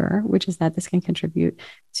forever, which is that this can contribute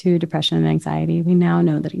to depression and anxiety. We now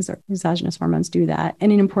know that exogenous hormones do that.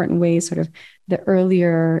 And in important ways, sort of the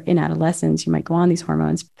earlier in adolescence you might go on these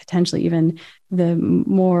hormones, potentially even the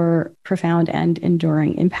more profound and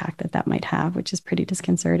enduring impact that might have, which is pretty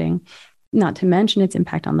disconcerting. Not to mention its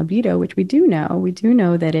impact on libido, which we do know. We do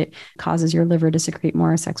know that it causes your liver to secrete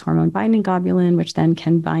more sex hormone binding globulin, which then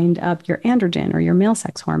can bind up your androgen or your male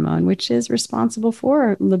sex hormone, which is responsible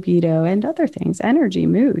for libido and other things, energy,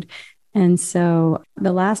 mood. And so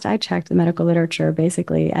the last I checked the medical literature,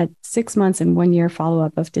 basically at 6 months and 1 year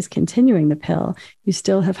follow-up of discontinuing the pill, you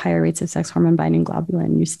still have higher rates of sex hormone binding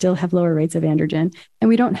globulin. You still have lower rates of androgen. And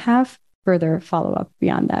we don't have further follow-up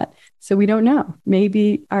beyond that. So we don't know.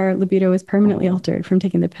 Maybe our libido is permanently altered from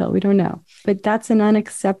taking the pill. We don't know. But that's an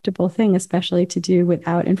unacceptable thing, especially to do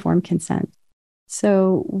without informed consent.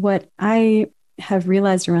 So what I have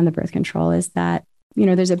realized around the birth control is that,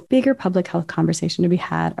 there's a bigger public health conversation to be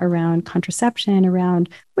had around contraception, around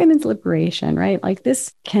women's liberation, right? Like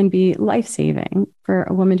this can be life-saving for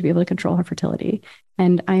a woman to be able to control her fertility.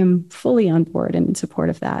 And I am fully on board and in support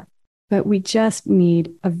of that. But we just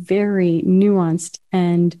need a very nuanced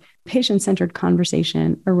and patient-centered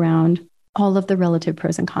conversation around all of the relative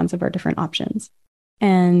pros and cons of our different options.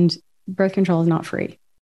 And birth control is not free.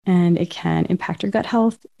 And it can impact your gut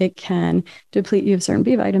health. It can deplete you of certain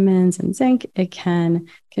B vitamins and zinc. It can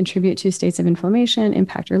contribute to states of inflammation,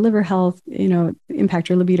 impact your liver health, impact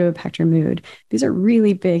your libido, impact your mood. These are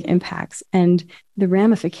really big impacts. And the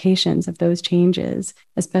ramifications of those changes,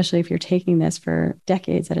 especially if you're taking this for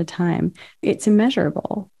decades at a time, it's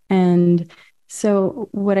immeasurable. And so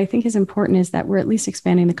what I think is important is that we're at least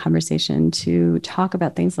expanding the conversation to talk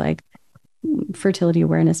about things like fertility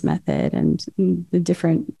awareness method and the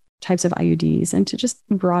different types of IUDs, and to just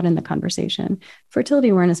broaden the conversation. Fertility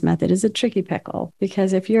awareness method is a tricky pickle,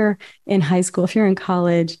 because if you're in high school, if you're in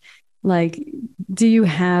college, like, do you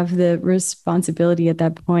have the responsibility at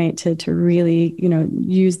that point to really,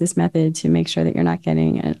 use this method to make sure that you're not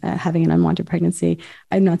having an unwanted pregnancy?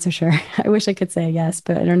 I'm not so sure. I wish I could say yes,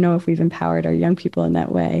 but I don't know if we've empowered our young people in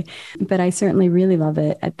that way. But I certainly really love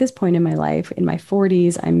it. At this point in my life, in my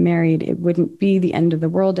 40s, I'm married. It wouldn't be the end of the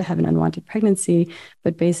world to have an unwanted pregnancy,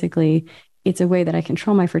 but basically it's a way that I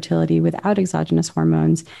control my fertility without exogenous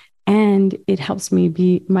hormones. And it helps me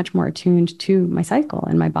be much more attuned to my cycle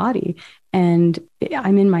and my body. And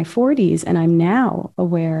I'm in my 40s and I'm now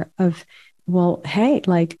aware of, well, hey,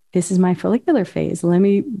 like, this is my follicular phase. Let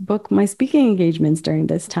me book my speaking engagements during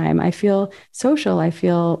this time. I feel social. I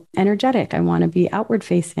feel energetic. I want to be outward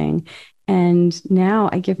facing. And now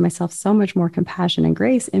I give myself so much more compassion and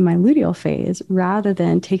grace in my luteal phase rather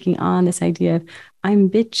than taking on this idea of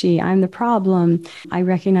I'm bitchy, I'm the problem. I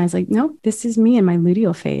recognize like, nope, this is me in my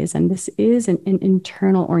luteal phase. And this is an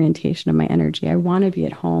internal orientation of my energy. I want to be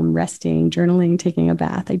at home, resting, journaling, taking a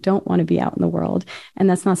bath. I don't want to be out in the world. And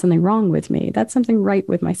that's not something wrong with me. That's something right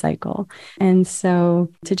with my cycle. And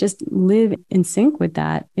so to just live in sync with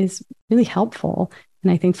that is really helpful.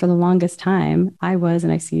 And I think for the longest time, I was,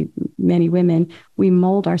 and I see many women, we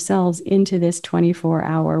mold ourselves into this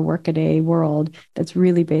 24-hour workaday world that's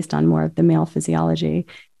really based on more of the male physiology.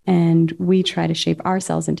 And we try to shape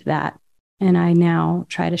ourselves into that. And I now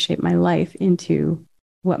try to shape my life into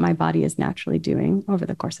what my body is naturally doing over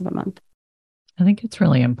the course of a month. I think it's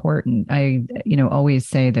really important. I, always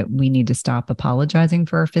say that we need to stop apologizing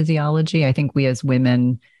for our physiology. I think we as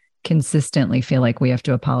women consistently feel like we have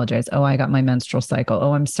to apologize. Oh, I got my menstrual cycle.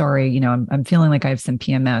 Oh, I'm sorry. I'm feeling like I have some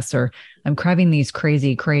PMS, or I'm having these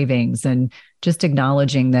crazy cravings. And just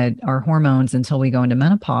acknowledging that our hormones until we go into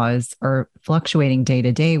menopause are fluctuating day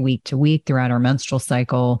to day, week to week throughout our menstrual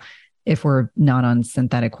cycle. If we're not on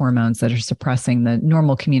synthetic hormones that are suppressing the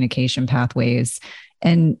normal communication pathways.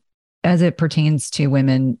 And as it pertains to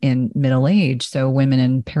women in middle age, so women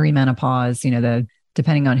in perimenopause,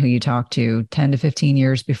 depending on who you talk to, 10 to 15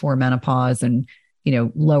 years before menopause, and,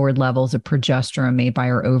 lowered levels of progesterone made by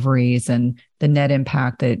our ovaries, and the net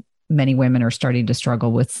impact that many women are starting to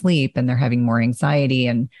struggle with sleep, and they're having more anxiety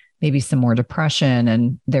and maybe some more depression,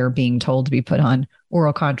 and they're being told to be put on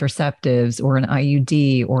oral contraceptives or an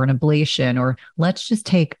IUD or an ablation, or let's just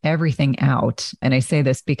take everything out. And I say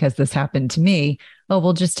this because this happened to me. Oh,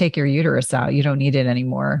 we'll just take your uterus out. You don't need it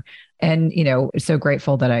anymore. And, so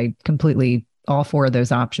grateful that I completely, all four of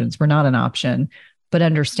those options were not an option, but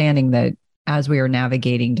understanding that as we are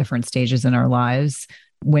navigating different stages in our lives,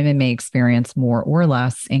 women may experience more or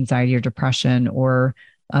less anxiety or depression or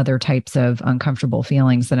other types of uncomfortable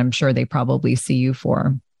feelings that I'm sure they probably see you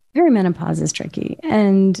for. Perimenopause is tricky.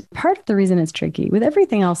 And part of the reason it's tricky, with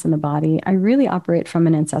everything else in the body, I really operate from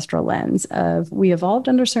an ancestral lens of we evolved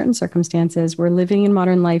under certain circumstances. We're living in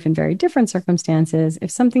modern life in very different circumstances.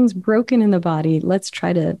 If something's broken in the body, let's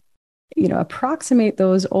try to approximate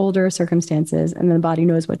those older circumstances, and then the body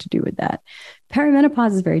knows what to do with that.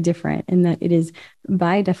 Perimenopause is very different in that it is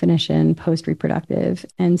by definition post-reproductive.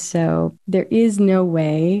 And so there is no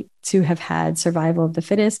way to have had survival of the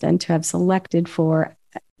fittest and to have selected for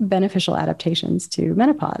beneficial adaptations to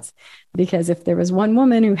menopause. Because if there was one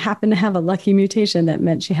woman who happened to have a lucky mutation that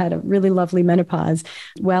meant she had a really lovely menopause,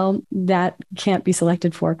 well, that can't be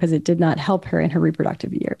selected for because it did not help her in her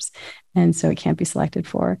reproductive years. And so it can't be selected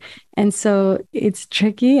for. And so it's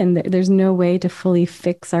tricky, and there's no way to fully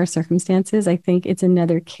fix our circumstances. I think it's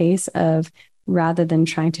another case of, rather than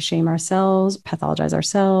trying to shame ourselves, pathologize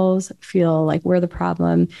ourselves, feel like we're the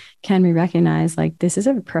problem, can we recognize like this is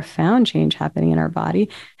a profound change happening in our body,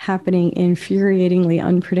 happening in infuriatingly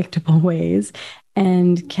unpredictable ways?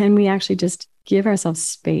 And can we actually just give ourselves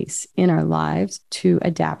space in our lives to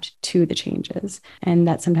adapt to the changes? And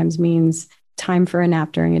that sometimes means time for a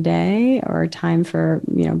nap during a day, or time for,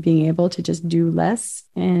 being able to just do less.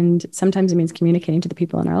 And sometimes it means communicating to the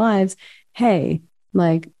people in our lives, hey,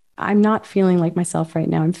 like, I'm not feeling like myself right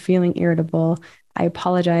now. I'm feeling irritable. I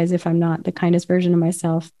apologize if I'm not the kindest version of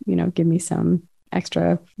myself. Give me some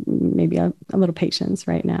extra, maybe a little patience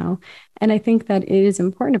right now. And I think that it is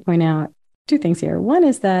important to point out two things here. One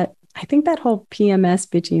is that I think that whole PMS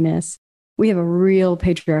bitchiness, we have a real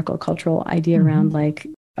patriarchal cultural idea around like,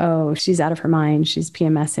 oh, she's out of her mind, she's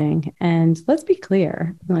PMSing. And let's be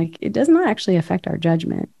clear, like it does not actually affect our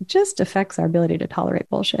judgment. It just affects our ability to tolerate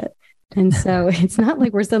bullshit. And so it's not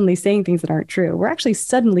like we're suddenly saying things that aren't true. We're actually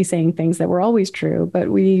suddenly saying things that were always true, but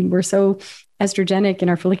we were so estrogenic in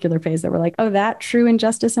our follicular phase that we're like, oh, that true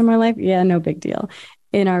injustice in my life? Yeah, no big deal.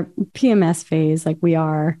 In our PMS phase, like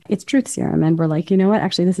it's truth serum. And we're like, you know what?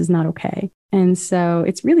 Actually, this is not okay. And so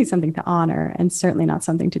it's really something to honor and certainly not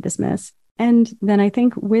something to dismiss. And then I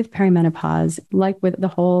think with perimenopause, like with the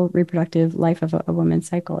whole reproductive life of a woman's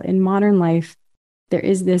cycle, in modern life, there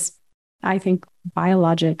is this, I think,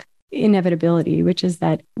 biologic inevitability, which is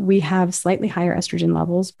that we have slightly higher estrogen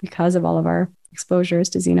levels because of all of our exposures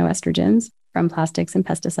to xenoestrogens from plastics and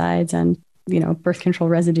pesticides and, birth control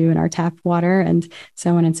residue in our tap water and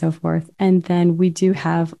so on and so forth. And then we do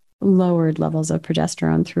have lowered levels of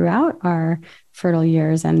progesterone throughout our fertile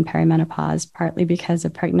years and perimenopause, partly because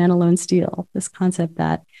of pregnenolone steal, this concept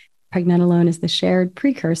that pregnenolone is the shared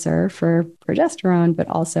precursor for progesterone, but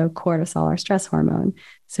also cortisol, our stress hormone.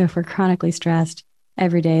 So if we're chronically stressed,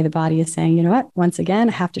 every day the body is saying, you know what, once again,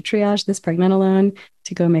 I have to triage this pregnenolone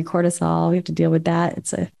to go make cortisol. We have to deal with that.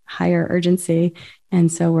 It's a higher urgency.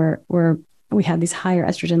 And so we have these higher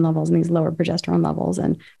estrogen levels and these lower progesterone levels.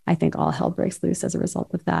 And I think all hell breaks loose as a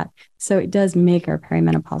result of that. So it does make our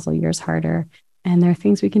perimenopausal years harder. And there are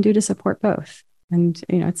things we can do to support both. And,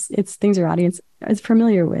 it's things your audience is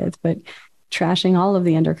familiar with, but trashing all of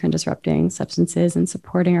the endocrine disrupting substances and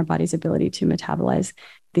supporting our body's ability to metabolize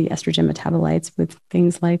the estrogen metabolites with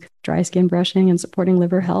things like dry skin brushing and supporting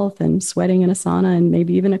liver health and sweating in a sauna and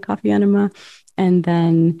maybe even a coffee enema. And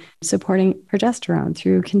then supporting progesterone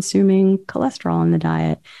through consuming cholesterol in the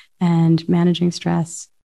diet and managing stress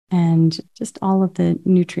and just all of the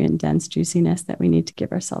nutrient dense juiciness that we need to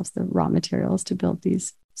give ourselves the raw materials to build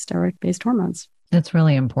these steroid-based hormones. That's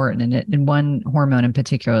really important. And one hormone in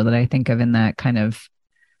particular that I think of in that kind of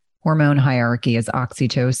hormone hierarchy is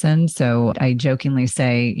oxytocin. So I jokingly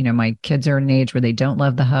say, my kids are at an age where they don't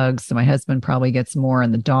love the hugs. So my husband probably gets more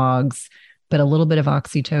and the dogs, but a little bit of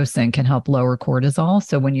oxytocin can help lower cortisol.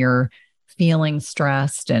 So when you're feeling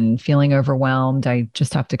stressed and feeling overwhelmed, I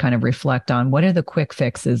just have to kind of reflect on what are the quick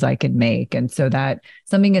fixes I can make. And so that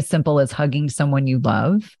something as simple as hugging someone you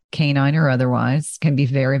love, canine or otherwise, can be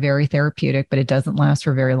very, very therapeutic, but it doesn't last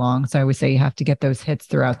for very long. So I always say you have to get those hits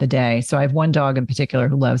throughout the day. So I have one dog in particular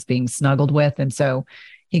who loves being snuggled with. And so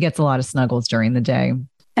he gets a lot of snuggles during the day.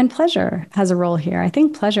 And pleasure has a role here. I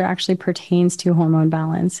think pleasure actually pertains to hormone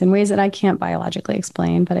balance in ways that I can't biologically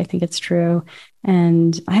explain, but I think it's true.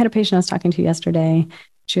 And I had a patient I was talking to yesterday.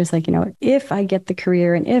 She was like, if I get the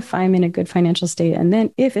career and if I'm in a good financial state, and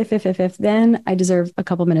then if, then I deserve a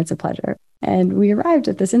couple minutes of pleasure. And we arrived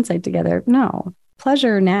at this insight together. No,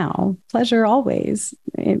 pleasure now, pleasure always,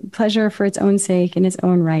 pleasure for its own sake in its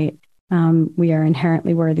own right. We are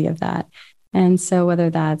inherently worthy of that. And so whether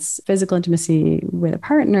that's physical intimacy with a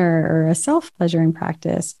partner or a self-pleasuring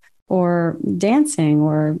practice or dancing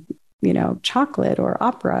or, chocolate or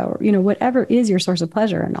opera or, whatever is your source of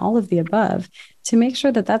pleasure and all of the above, to make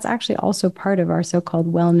sure that that's actually also part of our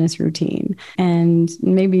so-called wellness routine and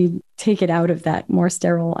maybe take it out of that more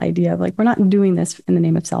sterile idea of like, we're not doing this in the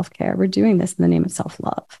name of self-care. We're doing this in the name of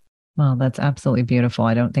self-love. Well, that's absolutely beautiful.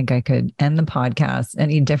 I don't think I could end the podcast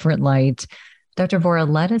any different light. Dr. Vora,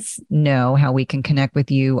 let us know how we can connect with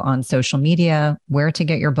you on social media, where to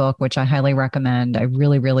get your book, which I highly recommend. I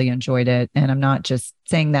really, really enjoyed it. And I'm not just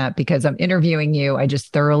saying that because I'm interviewing you. I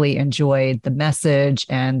just thoroughly enjoyed the message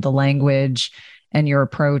and the language and your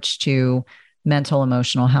approach to mental,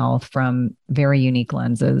 emotional health from very unique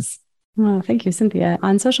lenses. Well, thank you, Cynthia.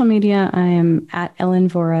 On social media, I am at Ellen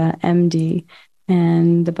Vora, MD,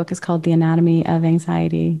 and the book is called The Anatomy of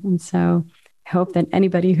Anxiety. And so I hope that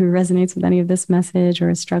anybody who resonates with any of this message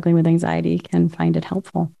or is struggling with anxiety can find it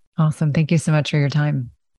helpful. Awesome. Thank you so much for your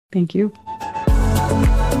time. Thank you.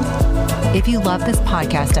 If you love this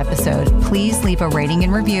podcast episode, please leave a rating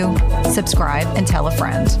and review, subscribe, and tell a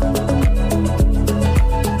friend.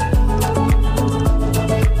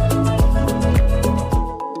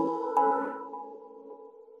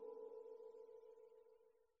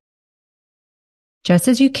 Just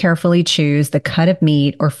as you carefully choose the cut of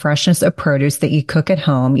meat or freshness of produce that you cook at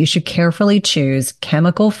home, you should carefully choose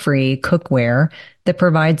chemical-free cookware that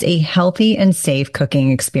provides a healthy and safe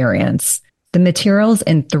cooking experience. The materials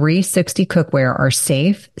in 360 cookware are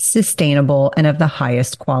safe, sustainable, and of the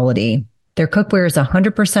highest quality. Their cookware is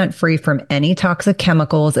 100% free from any toxic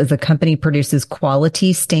chemicals as the company produces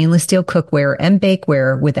quality stainless steel cookware and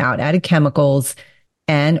bakeware without added chemicals,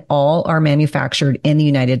 and all are manufactured in the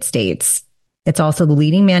United States. It's also the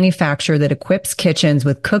leading manufacturer that equips kitchens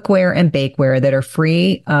with cookware and bakeware that are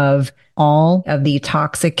free of all of the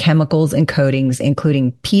toxic chemicals and coatings,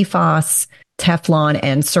 including PFAS, Teflon,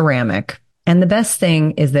 and ceramic. And the best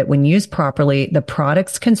thing is that when used properly, the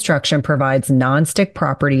product's construction provides nonstick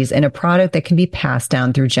properties and a product that can be passed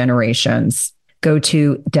down through generations. Go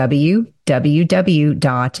to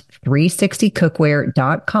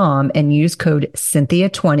www.360cookware.com and use code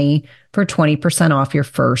Cynthia20 for 20% off your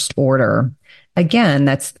first order. Again,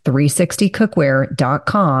 that's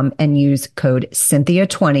 360cookware.com and use code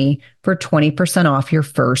Cynthia20 for 20% off your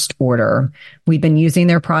first order. We've been using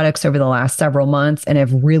their products over the last several months and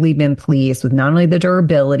have really been pleased with not only the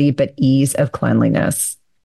durability, but ease of cleanliness.